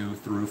on you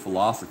through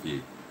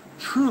philosophy.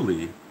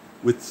 Truly,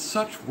 with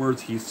such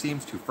words he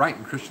seems to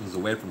frighten Christians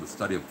away from the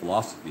study of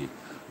philosophy.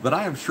 But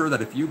I am sure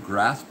that if you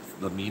grasp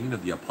the meaning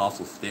of the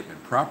apostle's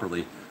statement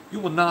properly, you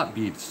will not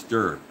be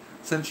disturbed,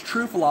 since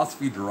true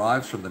philosophy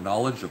derives from the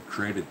knowledge of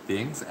created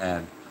things,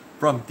 and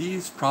from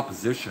these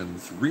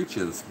propositions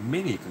reaches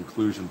many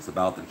conclusions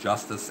about the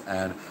justice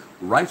and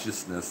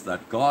righteousness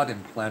that God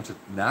implanted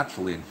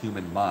naturally in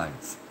human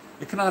minds.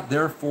 It cannot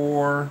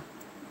therefore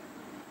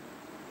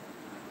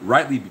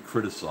rightly be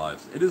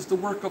criticized. It is the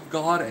work of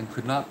God and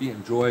could not be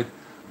enjoyed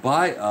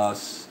by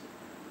us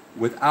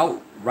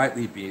without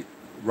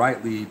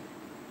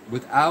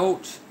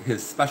without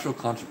his special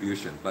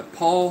contribution. But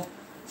Paul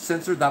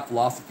censored that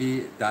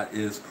philosophy that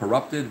is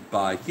corrupted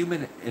by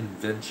human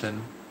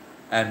invention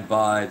and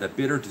by the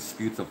bitter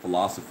disputes of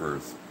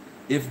philosophers.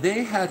 If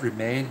they had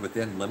remained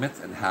within limits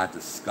and had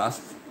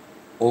discussed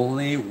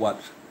only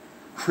what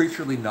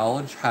creaturely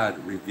knowledge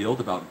had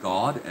revealed about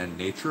God and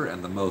nature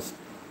and the most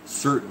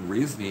certain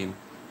reasoning,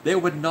 they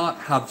would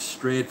not have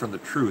strayed from the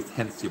truth.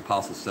 Hence the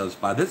apostle says,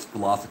 by this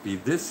philosophy,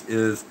 this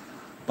is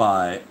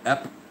by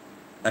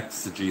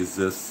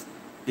exegesis,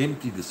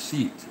 empty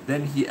deceit.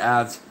 Then he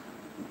adds,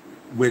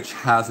 which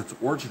has its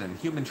origin in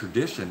human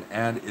tradition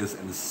and is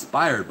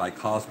inspired by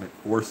cosmic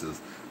forces.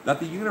 That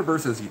the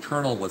universe is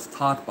eternal was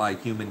taught by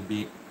human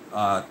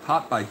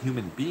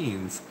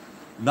beings,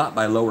 not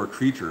by lower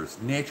creatures.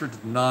 Nature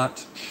did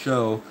not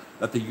show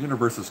that the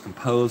universe is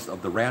composed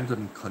of the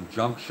random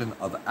conjunction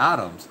of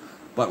atoms,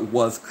 but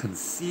was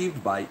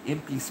conceived by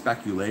empty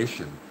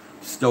speculation,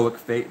 stoic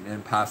faith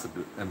and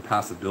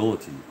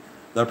impassibility.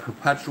 The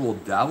perpetual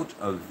doubt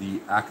of the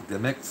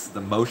academics,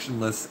 the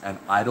motionless and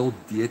idle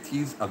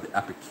deities of the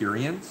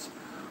Epicureans.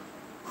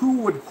 Who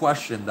would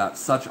question that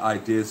such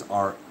ideas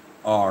are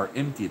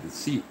empty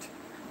deceit?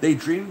 They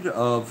dreamed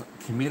of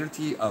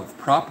community of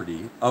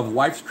property, of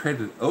wives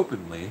traded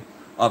openly,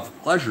 of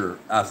pleasure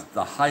as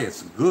the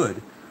highest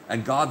good,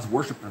 and God's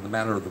worship in the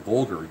manner of the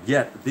vulgar.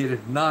 Yet they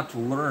did not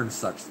learn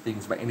such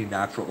things by any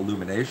natural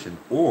illumination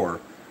or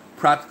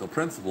practical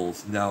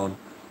principles known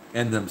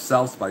in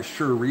themselves by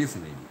sure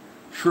reasoning.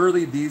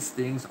 Surely these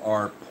things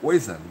are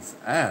poisons,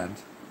 and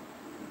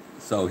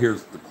so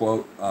here's the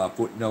quote,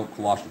 footnote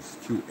Colossians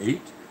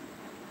 2:8,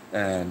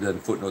 and then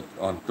footnote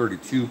on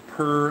 32,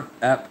 per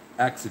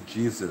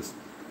exegesis.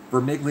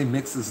 Vermigli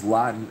mixes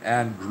Latin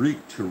and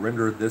Greek to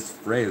render this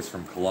phrase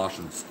from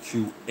Colossians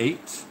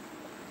 2:8.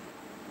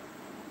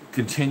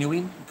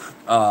 Continuing,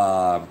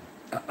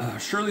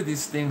 surely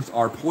these things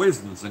are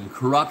poisons and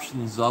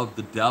corruptions of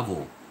the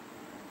devil.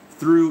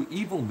 Through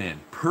evil men,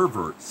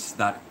 perverts,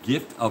 that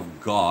gift of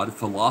God,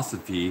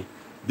 philosophy,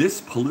 this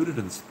polluted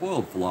and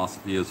spoiled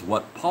philosophy is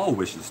what Paul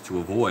wishes to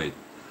avoid.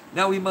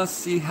 Now we must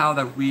see how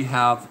that we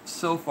have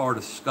so far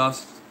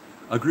discussed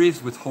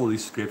agrees with Holy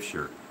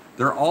Scripture.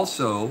 There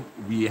also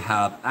we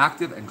have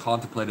active and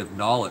contemplative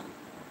knowledge.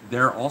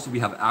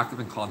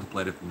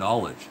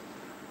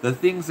 The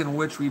things in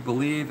which we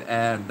believe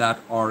and that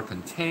are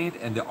contained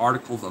in the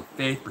articles of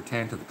faith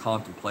pertain to the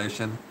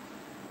contemplation,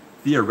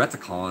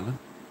 theoreticon,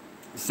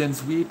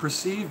 since we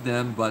perceive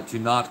them but do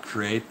not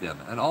create them.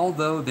 And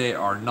although they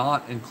are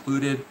not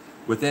included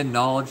within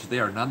knowledge,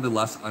 they are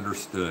nonetheless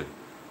understood.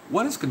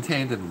 What is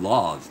contained in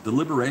laws,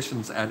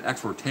 deliberations, and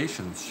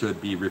exhortations should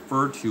be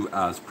referred to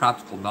as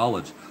practical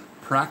knowledge,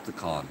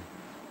 practicon.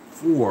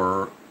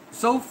 For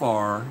so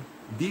far,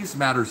 these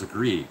matters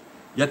agree,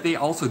 yet they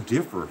also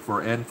differ,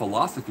 for in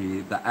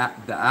philosophy, the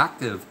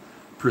active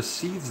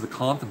precedes the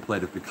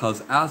contemplative,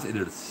 because as it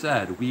is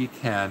said, we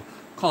can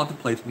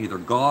contemplate neither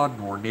God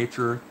nor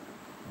nature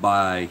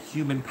by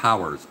human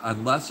powers,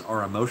 unless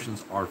our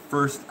emotions are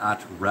first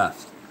at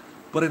rest.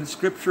 But in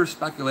Scripture,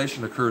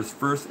 speculation occurs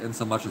first,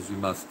 insomuch as we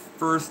must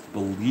first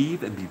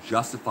believe and be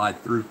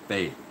justified through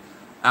faith.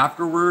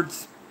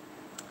 Afterwards,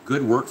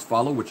 good works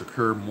follow, which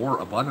occur more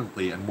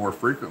abundantly and more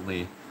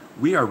frequently.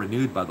 We are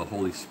renewed by the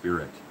Holy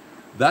Spirit.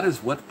 That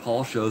is what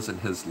Paul shows in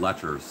his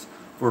letters.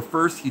 For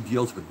first he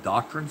deals with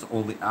doctrines,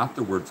 only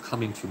afterwards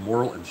coming to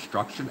moral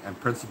instruction and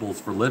principles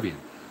for living.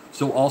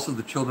 So also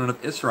the children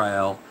of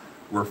Israel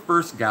were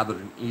first gathered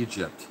in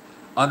Egypt,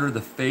 under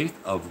the faith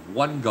of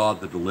one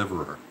God the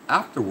deliverer.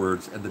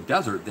 Afterwards, in the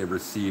desert, they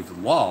received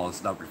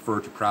laws that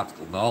refer to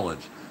practical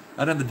knowledge.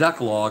 And in the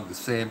Decalogue, the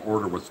same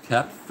order was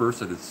kept.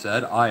 First it is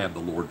said, I am the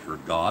Lord your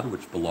God,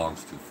 which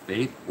belongs to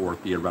faith or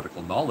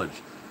theoretical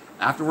knowledge.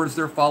 Afterwards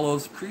there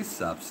follows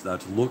precepts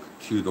that look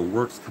to the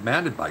works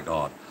commanded by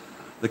God.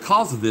 The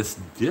cause of this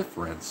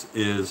difference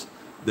is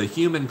the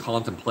human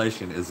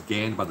contemplation is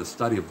gained by the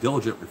study of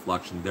diligent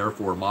reflection,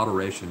 therefore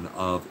moderation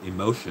of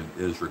emotion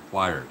is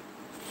required.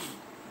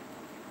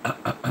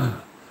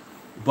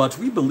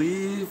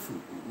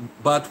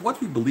 But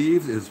what we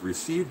believe is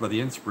received by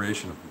the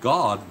inspiration of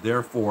God,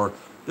 therefore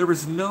there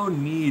is no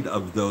need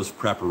of those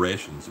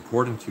preparations.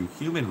 According to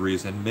human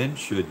reason, men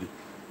should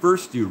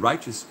first do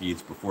righteous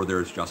deeds before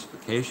there is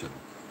justification.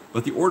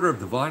 But the order of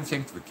divine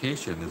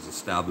sanctification is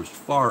established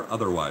far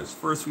otherwise.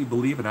 First we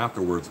believe, and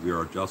afterwards we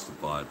are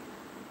justified.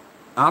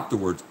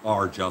 Afterwards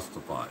are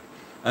justified.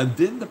 And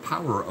then the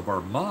power of our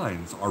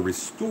minds are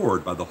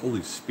restored by the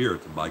Holy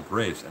Spirit and by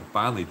grace, and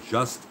finally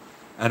just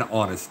and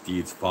honest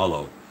deeds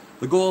follow.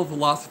 The goal of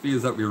philosophy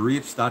is that we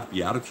reach that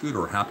beatitude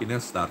or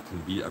happiness that can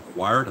be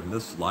acquired in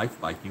this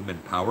life by human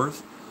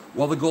powers,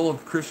 while the goal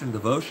of Christian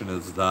devotion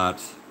is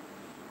that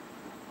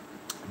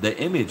the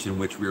image in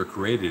which we are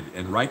created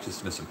in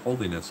righteousness and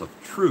holiness of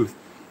truth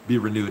be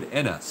renewed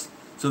in us,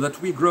 so that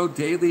we grow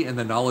daily in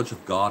the knowledge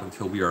of God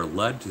until we are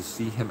led to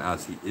see him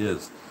as he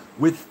is,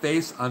 with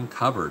face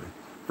uncovered.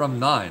 From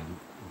 9,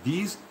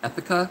 these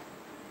Ethica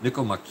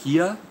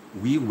Nicomachean,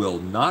 we will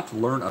not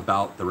learn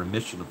about the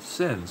remission of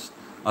sins,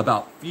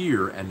 about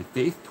fear and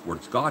faith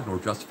towards God, nor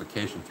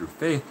justification through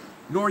faith,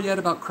 nor yet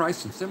about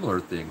Christ and similar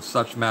things.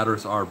 Such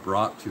matters are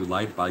brought to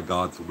light by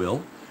God's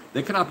will.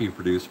 They cannot be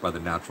produced by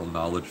the natural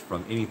knowledge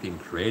from anything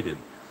created.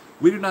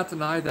 We do not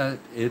deny that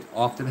it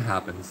often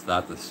happens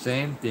that the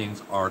same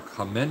things are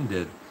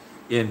commended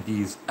in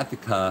these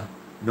Ethica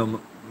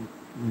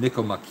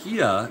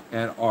Nicomachean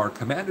and are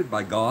commanded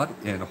by God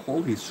in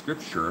Holy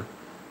Scripture.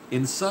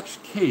 In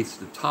such case,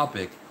 the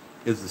topic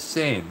is the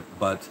same,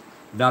 but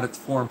not its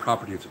form,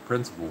 properties, or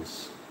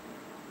principles.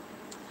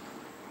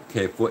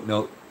 Okay,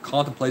 footnote.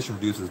 Contemplation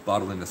reduces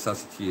bodily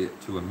necessities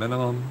to a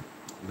minimum,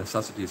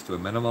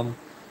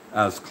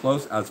 as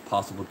close as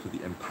possible to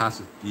the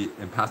impassive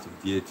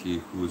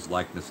deity whose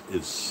likeness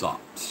is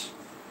sought.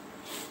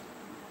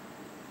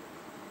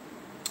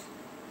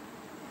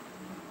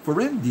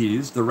 For in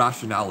these, the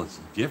rationale is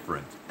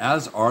different,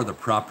 as are the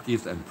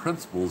properties and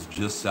principles,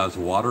 just as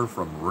water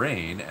from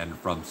rain and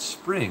from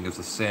spring is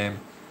the same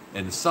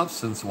in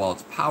substance, while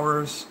its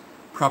powers,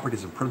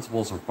 properties, and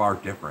principles are far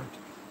different.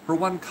 For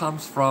one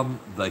comes from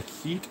the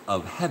heat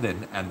of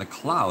heaven and the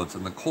clouds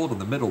and the cold in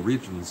the middle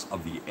regions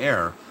of the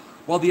air,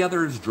 while the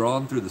other is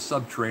drawn through the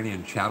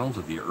subterranean channels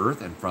of the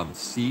earth and from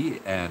sea,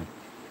 and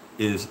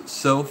is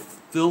so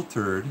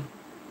filtered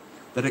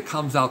that it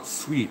comes out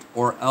sweet,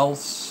 or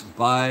else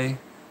by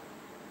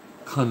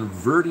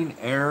converting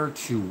air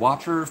to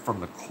water from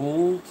the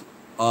cold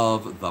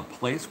of the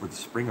place where the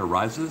spring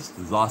arises.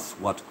 Thus,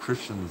 what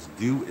Christians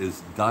do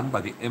is done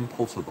by the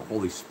impulse of the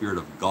Holy Spirit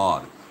of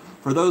God.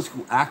 For those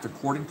who act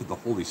according to the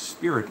Holy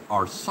Spirit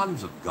are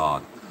sons of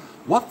God.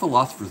 What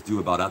philosophers do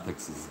about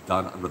ethics is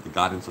done under the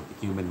guidance of the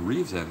human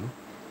reason.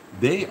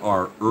 They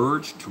are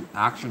urged to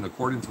action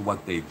according to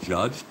what they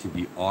judge to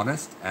be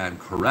honest and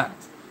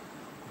correct.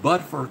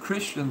 But for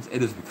Christians,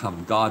 it has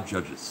become God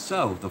judges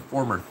so. The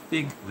former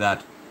think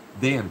that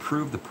they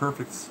improve the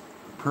perfect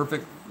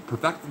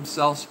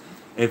themselves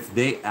if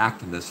they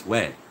act in this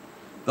way.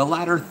 The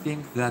latter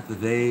think that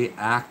they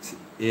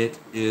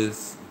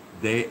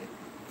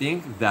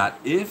think that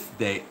if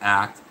they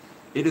act,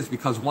 it is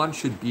because one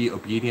should be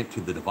obedient to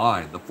the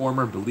divine. The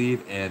former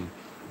believe in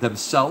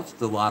themselves,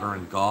 the latter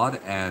in God,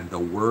 and the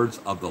words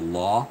of the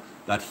law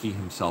that he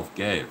himself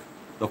gave.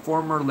 The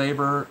former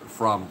labor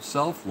from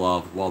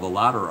self-love, while the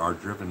latter are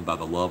driven by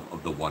the love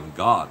of the one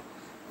God.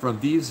 From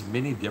these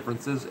many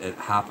differences, it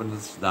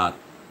happens that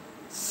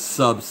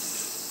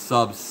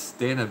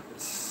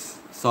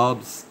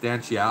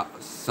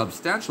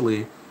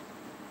substantially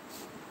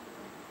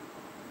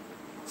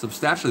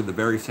the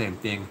very same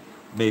thing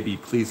may be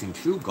pleasing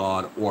to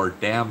God or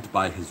damned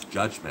by his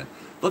judgment.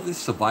 Let this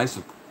suffice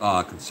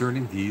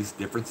concerning these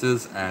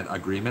differences and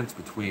agreements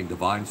between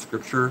divine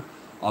scripture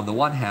on the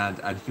one hand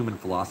and human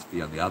philosophy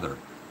on the other.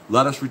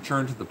 Let us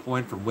return to the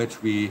point from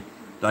which we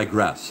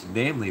digress,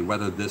 namely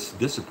whether this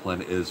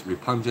discipline is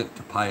repugnant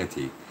to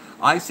piety.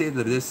 I say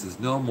that this is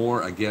no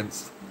more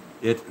against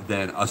it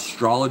than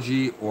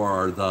astrology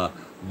or the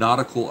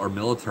nautical or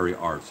military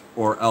arts,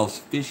 or else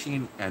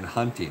fishing and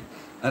hunting,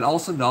 and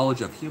also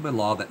knowledge of human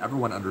law that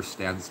everyone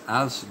understands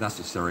as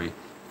necessary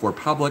for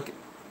public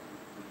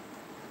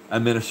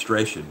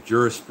administration,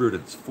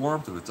 jurisprudence,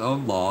 formed of its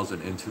own laws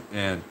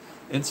and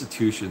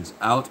institutions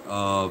out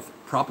of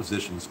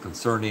propositions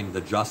concerning the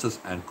justice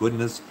and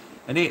goodness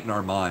innate in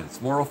our minds.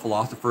 Moral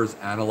philosophers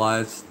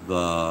analyze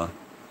the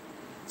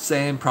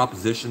same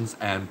propositions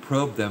and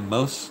probe them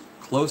most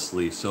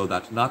closely, so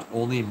that not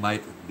only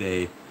might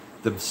they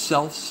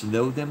themselves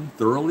know them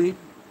thoroughly,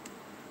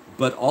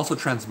 but also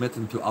transmit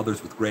them to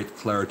others with great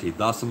clarity.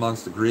 Thus,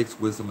 amongst the Greeks,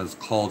 wisdom is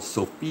called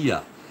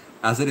Sophia,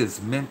 as it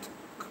is meant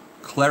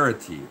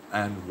clarity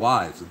and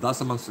wise. Thus,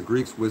 amongst the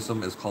Greeks,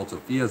 wisdom is called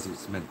Sophia, as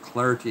it's meant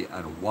clarity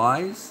and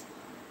wise.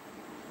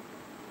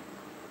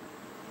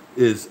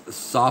 Is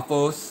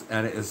Sophos,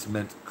 and it is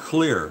meant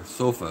clear,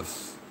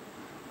 Sophos.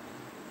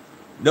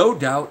 No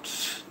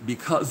doubt,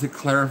 because it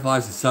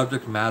clarifies the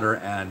subject matter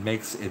and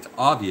makes it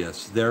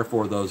obvious,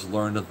 therefore those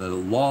learned of the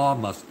law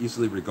must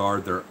easily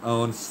regard their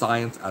own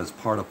science as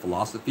part of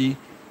philosophy,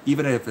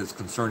 even if it's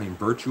concerning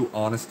virtue,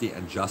 honesty,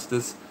 and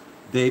justice.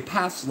 They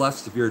pass less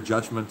severe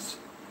judgments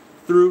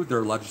through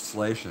their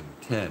legislation.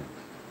 10.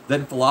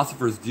 Than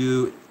philosophers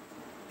do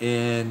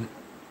in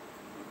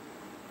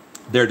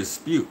their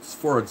disputes.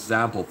 For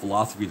example,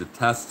 philosophy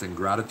detests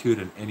ingratitude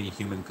in any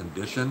human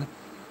condition,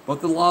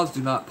 but the laws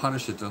do not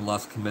punish it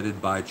unless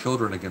committed by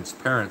children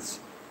against parents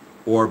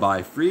or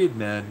by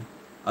freedmen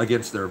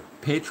against their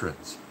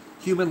patrons.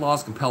 Human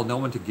laws compel no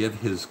one to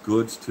give his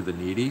goods to the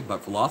needy,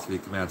 but philosophy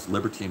commands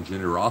liberty and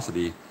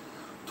generosity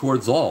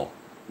towards all.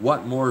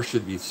 What more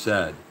should be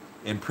said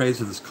in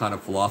praise of this kind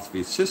of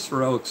philosophy?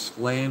 Cicero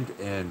exclaimed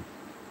in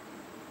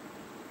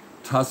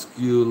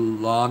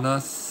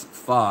Tusculanus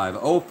 5,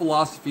 O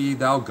philosophy,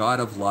 thou guide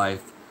of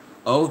life,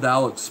 O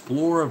thou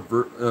explorer of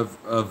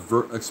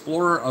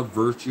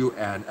virtue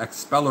and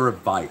expeller of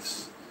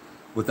vice.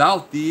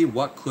 Without thee,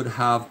 what could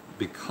have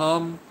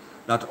become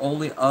not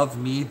only of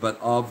me, but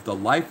of the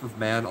life of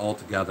man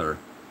altogether?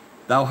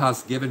 Thou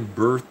hast given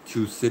birth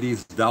to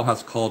cities, thou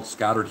hast called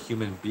scattered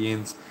human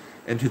beings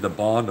into the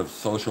bond of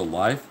social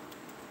life.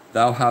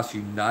 Thou hast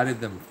united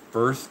them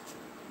first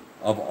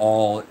of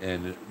all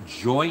in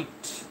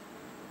joint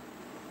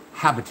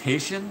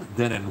habitation,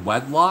 then in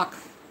wedlock,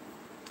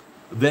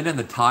 then in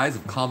the ties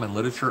of common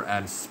literature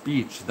and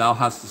speech. Thou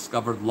hast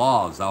discovered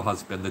laws, thou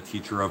hast been the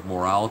teacher of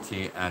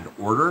morality and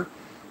order,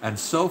 and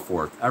so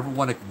forth.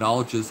 Everyone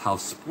acknowledges how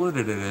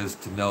splendid it is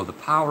to know the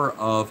power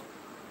of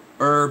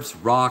herbs,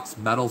 rocks,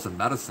 metals, and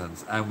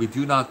medicines, and we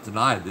do not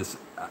deny this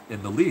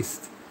in the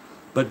least.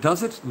 But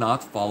does it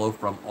not follow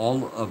from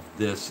all of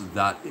this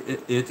that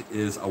it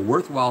is a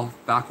worthwhile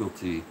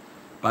faculty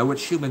by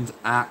which humans'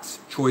 acts,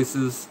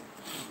 choices,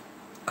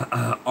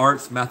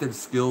 arts,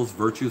 methods, skills,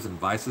 virtues, and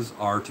vices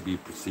are to be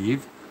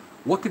perceived?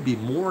 What could be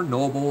more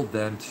noble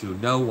than to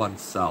know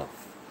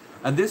oneself?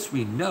 And this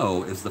we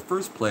know is the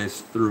first place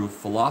through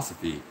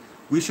philosophy.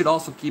 We should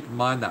also keep in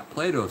mind that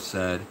Plato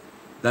said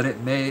that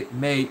it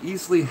may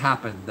easily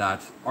happen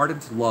that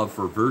ardent love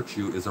for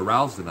virtue is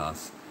aroused in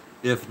us,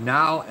 if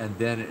now and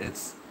then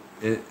its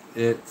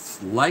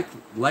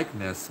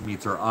likeness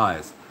meets our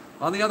eyes.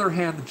 On the other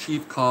hand, the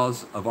chief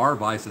cause of our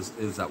vices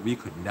is that we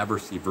could never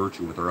see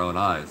virtue with our own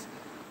eyes.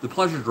 The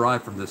pleasure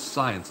derived from this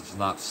science is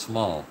not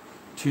small.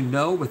 To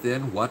know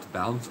within what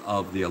bounds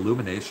of the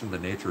illumination the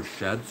nature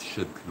sheds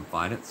should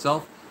confine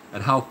itself,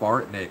 and how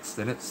far it may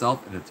extend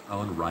itself in its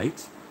own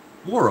right.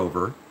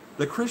 Moreover,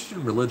 the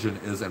Christian religion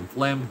is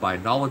inflamed by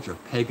knowledge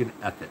of pagan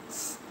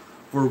ethics,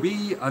 for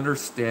we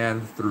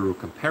understand through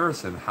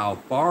comparison how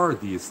far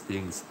these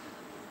things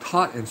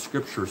taught in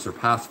Scripture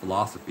surpass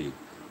philosophy.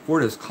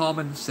 For it is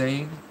common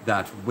saying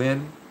that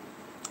when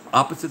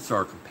opposites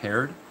are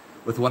compared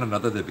with one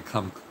another, they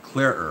become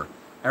clearer.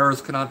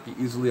 Errors cannot be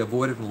easily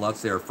avoided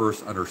unless they are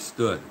first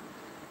understood.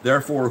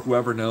 Therefore,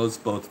 whoever knows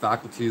both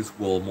faculties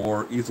will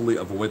more easily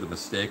avoid the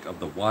mistake of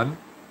the one,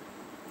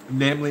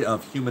 namely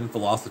of human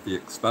philosophy,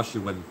 especially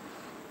when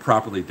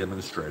properly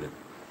demonstrated.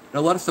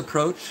 Now let us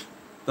approach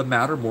the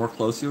matter more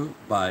closely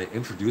by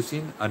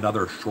introducing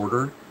another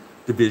shorter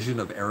division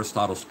of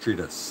Aristotle's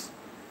treatise.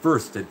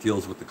 First, it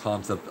deals with the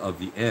concept of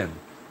the end.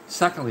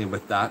 Secondly,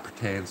 with that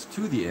pertains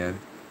to the end,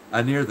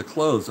 and near the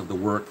close of the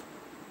work,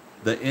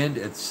 the end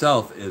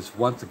itself is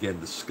once again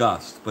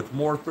discussed, but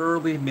more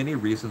thoroughly many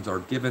reasons are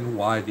given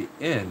why the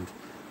end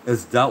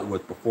is dealt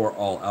with before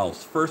all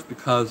else. First,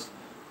 because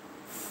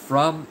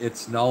from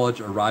its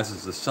knowledge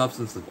arises the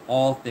substance of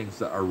all things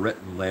that are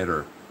written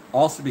later.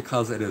 Also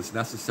because it is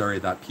necessary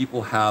that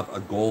people have a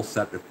goal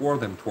set before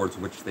them towards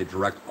which they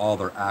direct all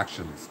their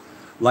actions,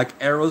 like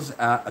arrows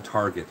at a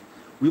target.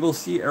 We will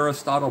see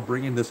Aristotle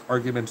bringing this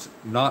argument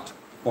not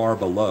far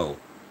below.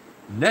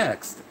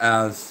 Next,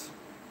 as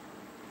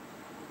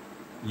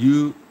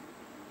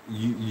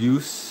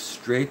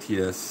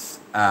Eustratius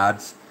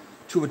adds,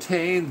 to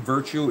attain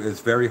virtue is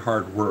very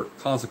hard work.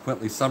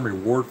 Consequently, some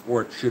reward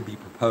for it should be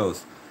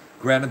proposed.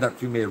 Granted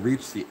that we may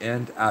reach the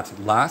end at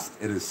last,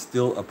 it is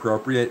still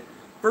appropriate,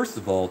 first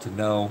of all, to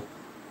know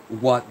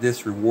what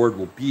this reward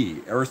will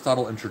be.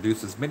 Aristotle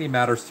introduces many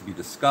matters to be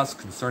discussed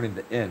concerning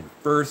the end.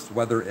 First,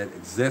 whether it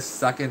exists.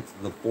 Second,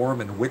 the form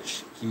in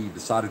which he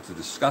decided to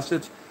discuss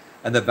it,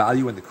 and the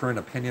value in the current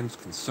opinions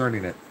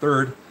concerning it.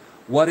 Third,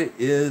 what it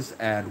is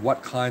and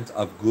what kinds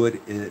of good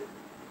it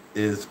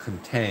is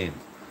contained.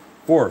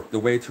 Fourth, the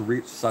way to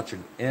reach such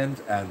an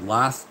end. And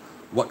last,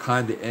 what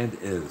kind the end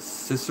is.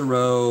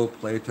 Cicero,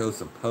 Plato,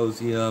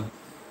 Symposium,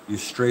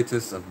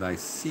 Eustratus of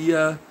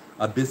Nicaea,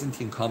 a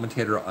Byzantine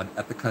commentator on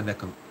Ethica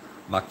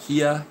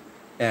Nicomachean,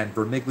 And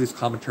Vermigli's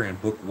commentary on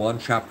Book 1,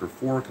 Chapter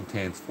 4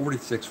 contains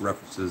 46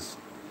 references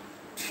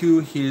to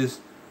his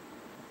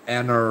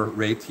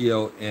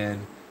Anaratio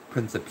in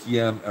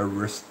Principium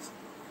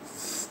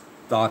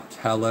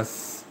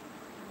Aristotelis,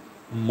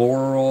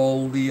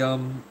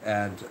 Moralium,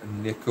 and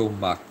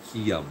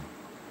Nicomachean.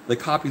 The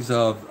copies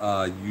of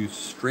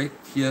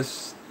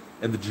Eustratius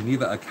in the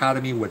Geneva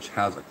Academy, which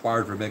has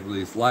acquired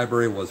Vermigli's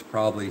library, was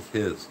probably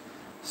his.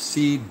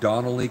 See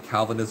Donnelly,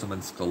 Calvinism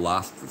and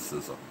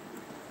Scholasticism.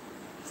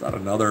 Is that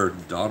another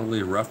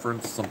Donnelly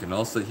reference? Something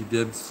else that he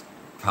did?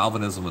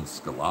 Calvinism and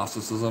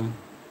Scholasticism.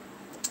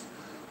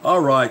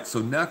 All right, so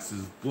next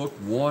is Book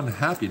 1,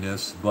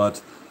 Happiness,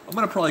 but I'm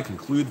going to probably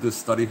conclude this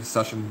study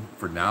session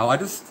for now.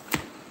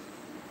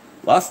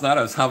 Last night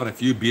I was having a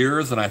few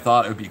beers and I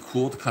thought it would be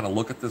cool to kind of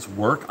look at this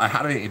work. I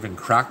hadn't even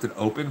cracked it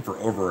open for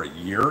over a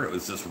year. It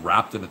was just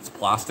wrapped in its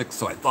plastic,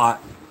 so I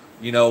thought,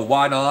 you know,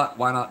 why not?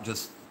 Why not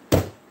just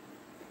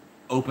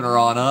open her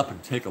on up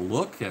and take a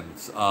look? And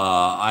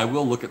I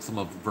will look at some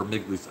of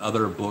Vermigli's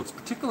other books,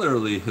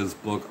 particularly his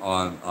book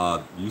on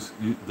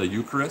the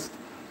Eucharist.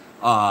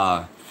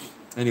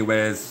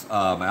 Anyways,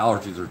 my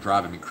allergies are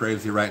driving me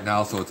crazy right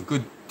now, so it's a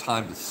good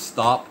time to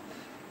stop.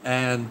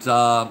 And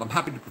I'm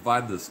happy to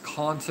provide this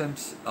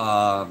content.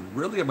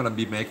 Really, I'm going to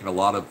be making a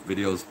lot of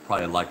videos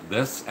probably like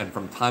this, and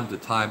from time to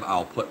time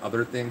I'll put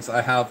other things.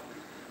 I have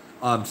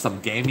some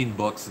gaming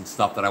books and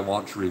stuff that I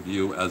want to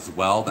review as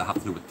well that have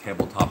to do with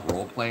tabletop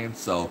role-playing,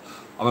 so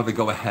I'm going to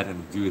go ahead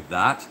and do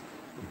that.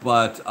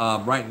 But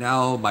right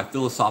now, my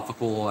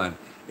philosophical, and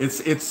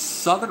it's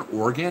Southern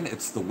Oregon,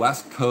 it's the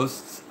West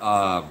Coast,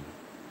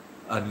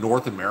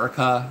 North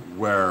America,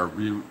 where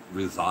we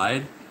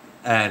reside.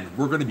 And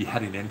we're going to be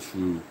heading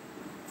into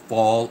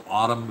fall,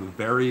 autumn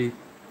very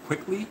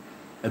quickly.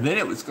 And then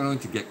it was going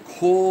to get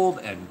cold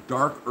and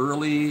dark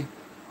early.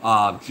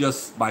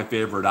 Just my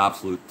favorite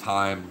absolute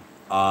time.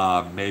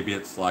 Maybe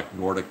it's like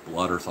Nordic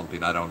blood or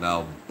something, I don't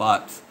know.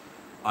 But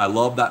I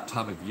love that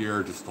time of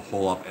year just to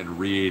hole up and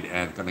read,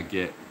 and going to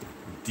get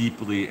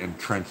deeply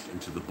entrenched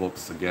into the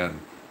books again.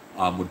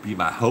 Would be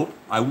my hope.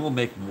 I will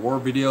make more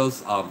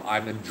videos.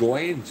 I'm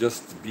enjoying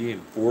just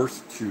being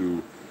forced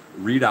to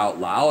read out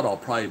loud. I'll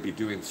probably be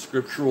doing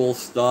scriptural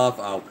stuff.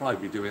 I'll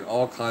probably be doing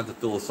all kinds of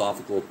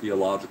philosophical,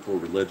 theological,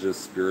 religious,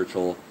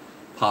 spiritual,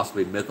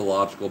 possibly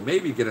mythological,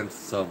 maybe get into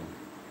some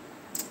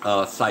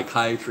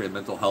psychiatry and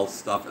mental health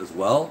stuff as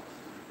well.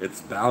 It's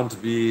bound to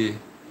be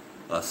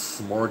a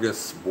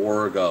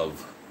smorgasbord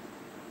of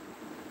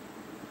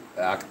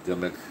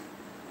academic,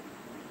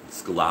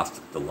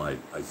 scholastic delight,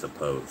 I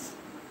suppose.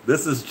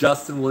 This is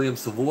Justin William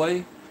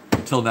Suvoy.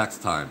 Until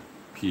next time,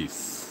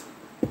 peace.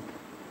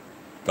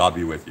 God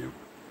be with you.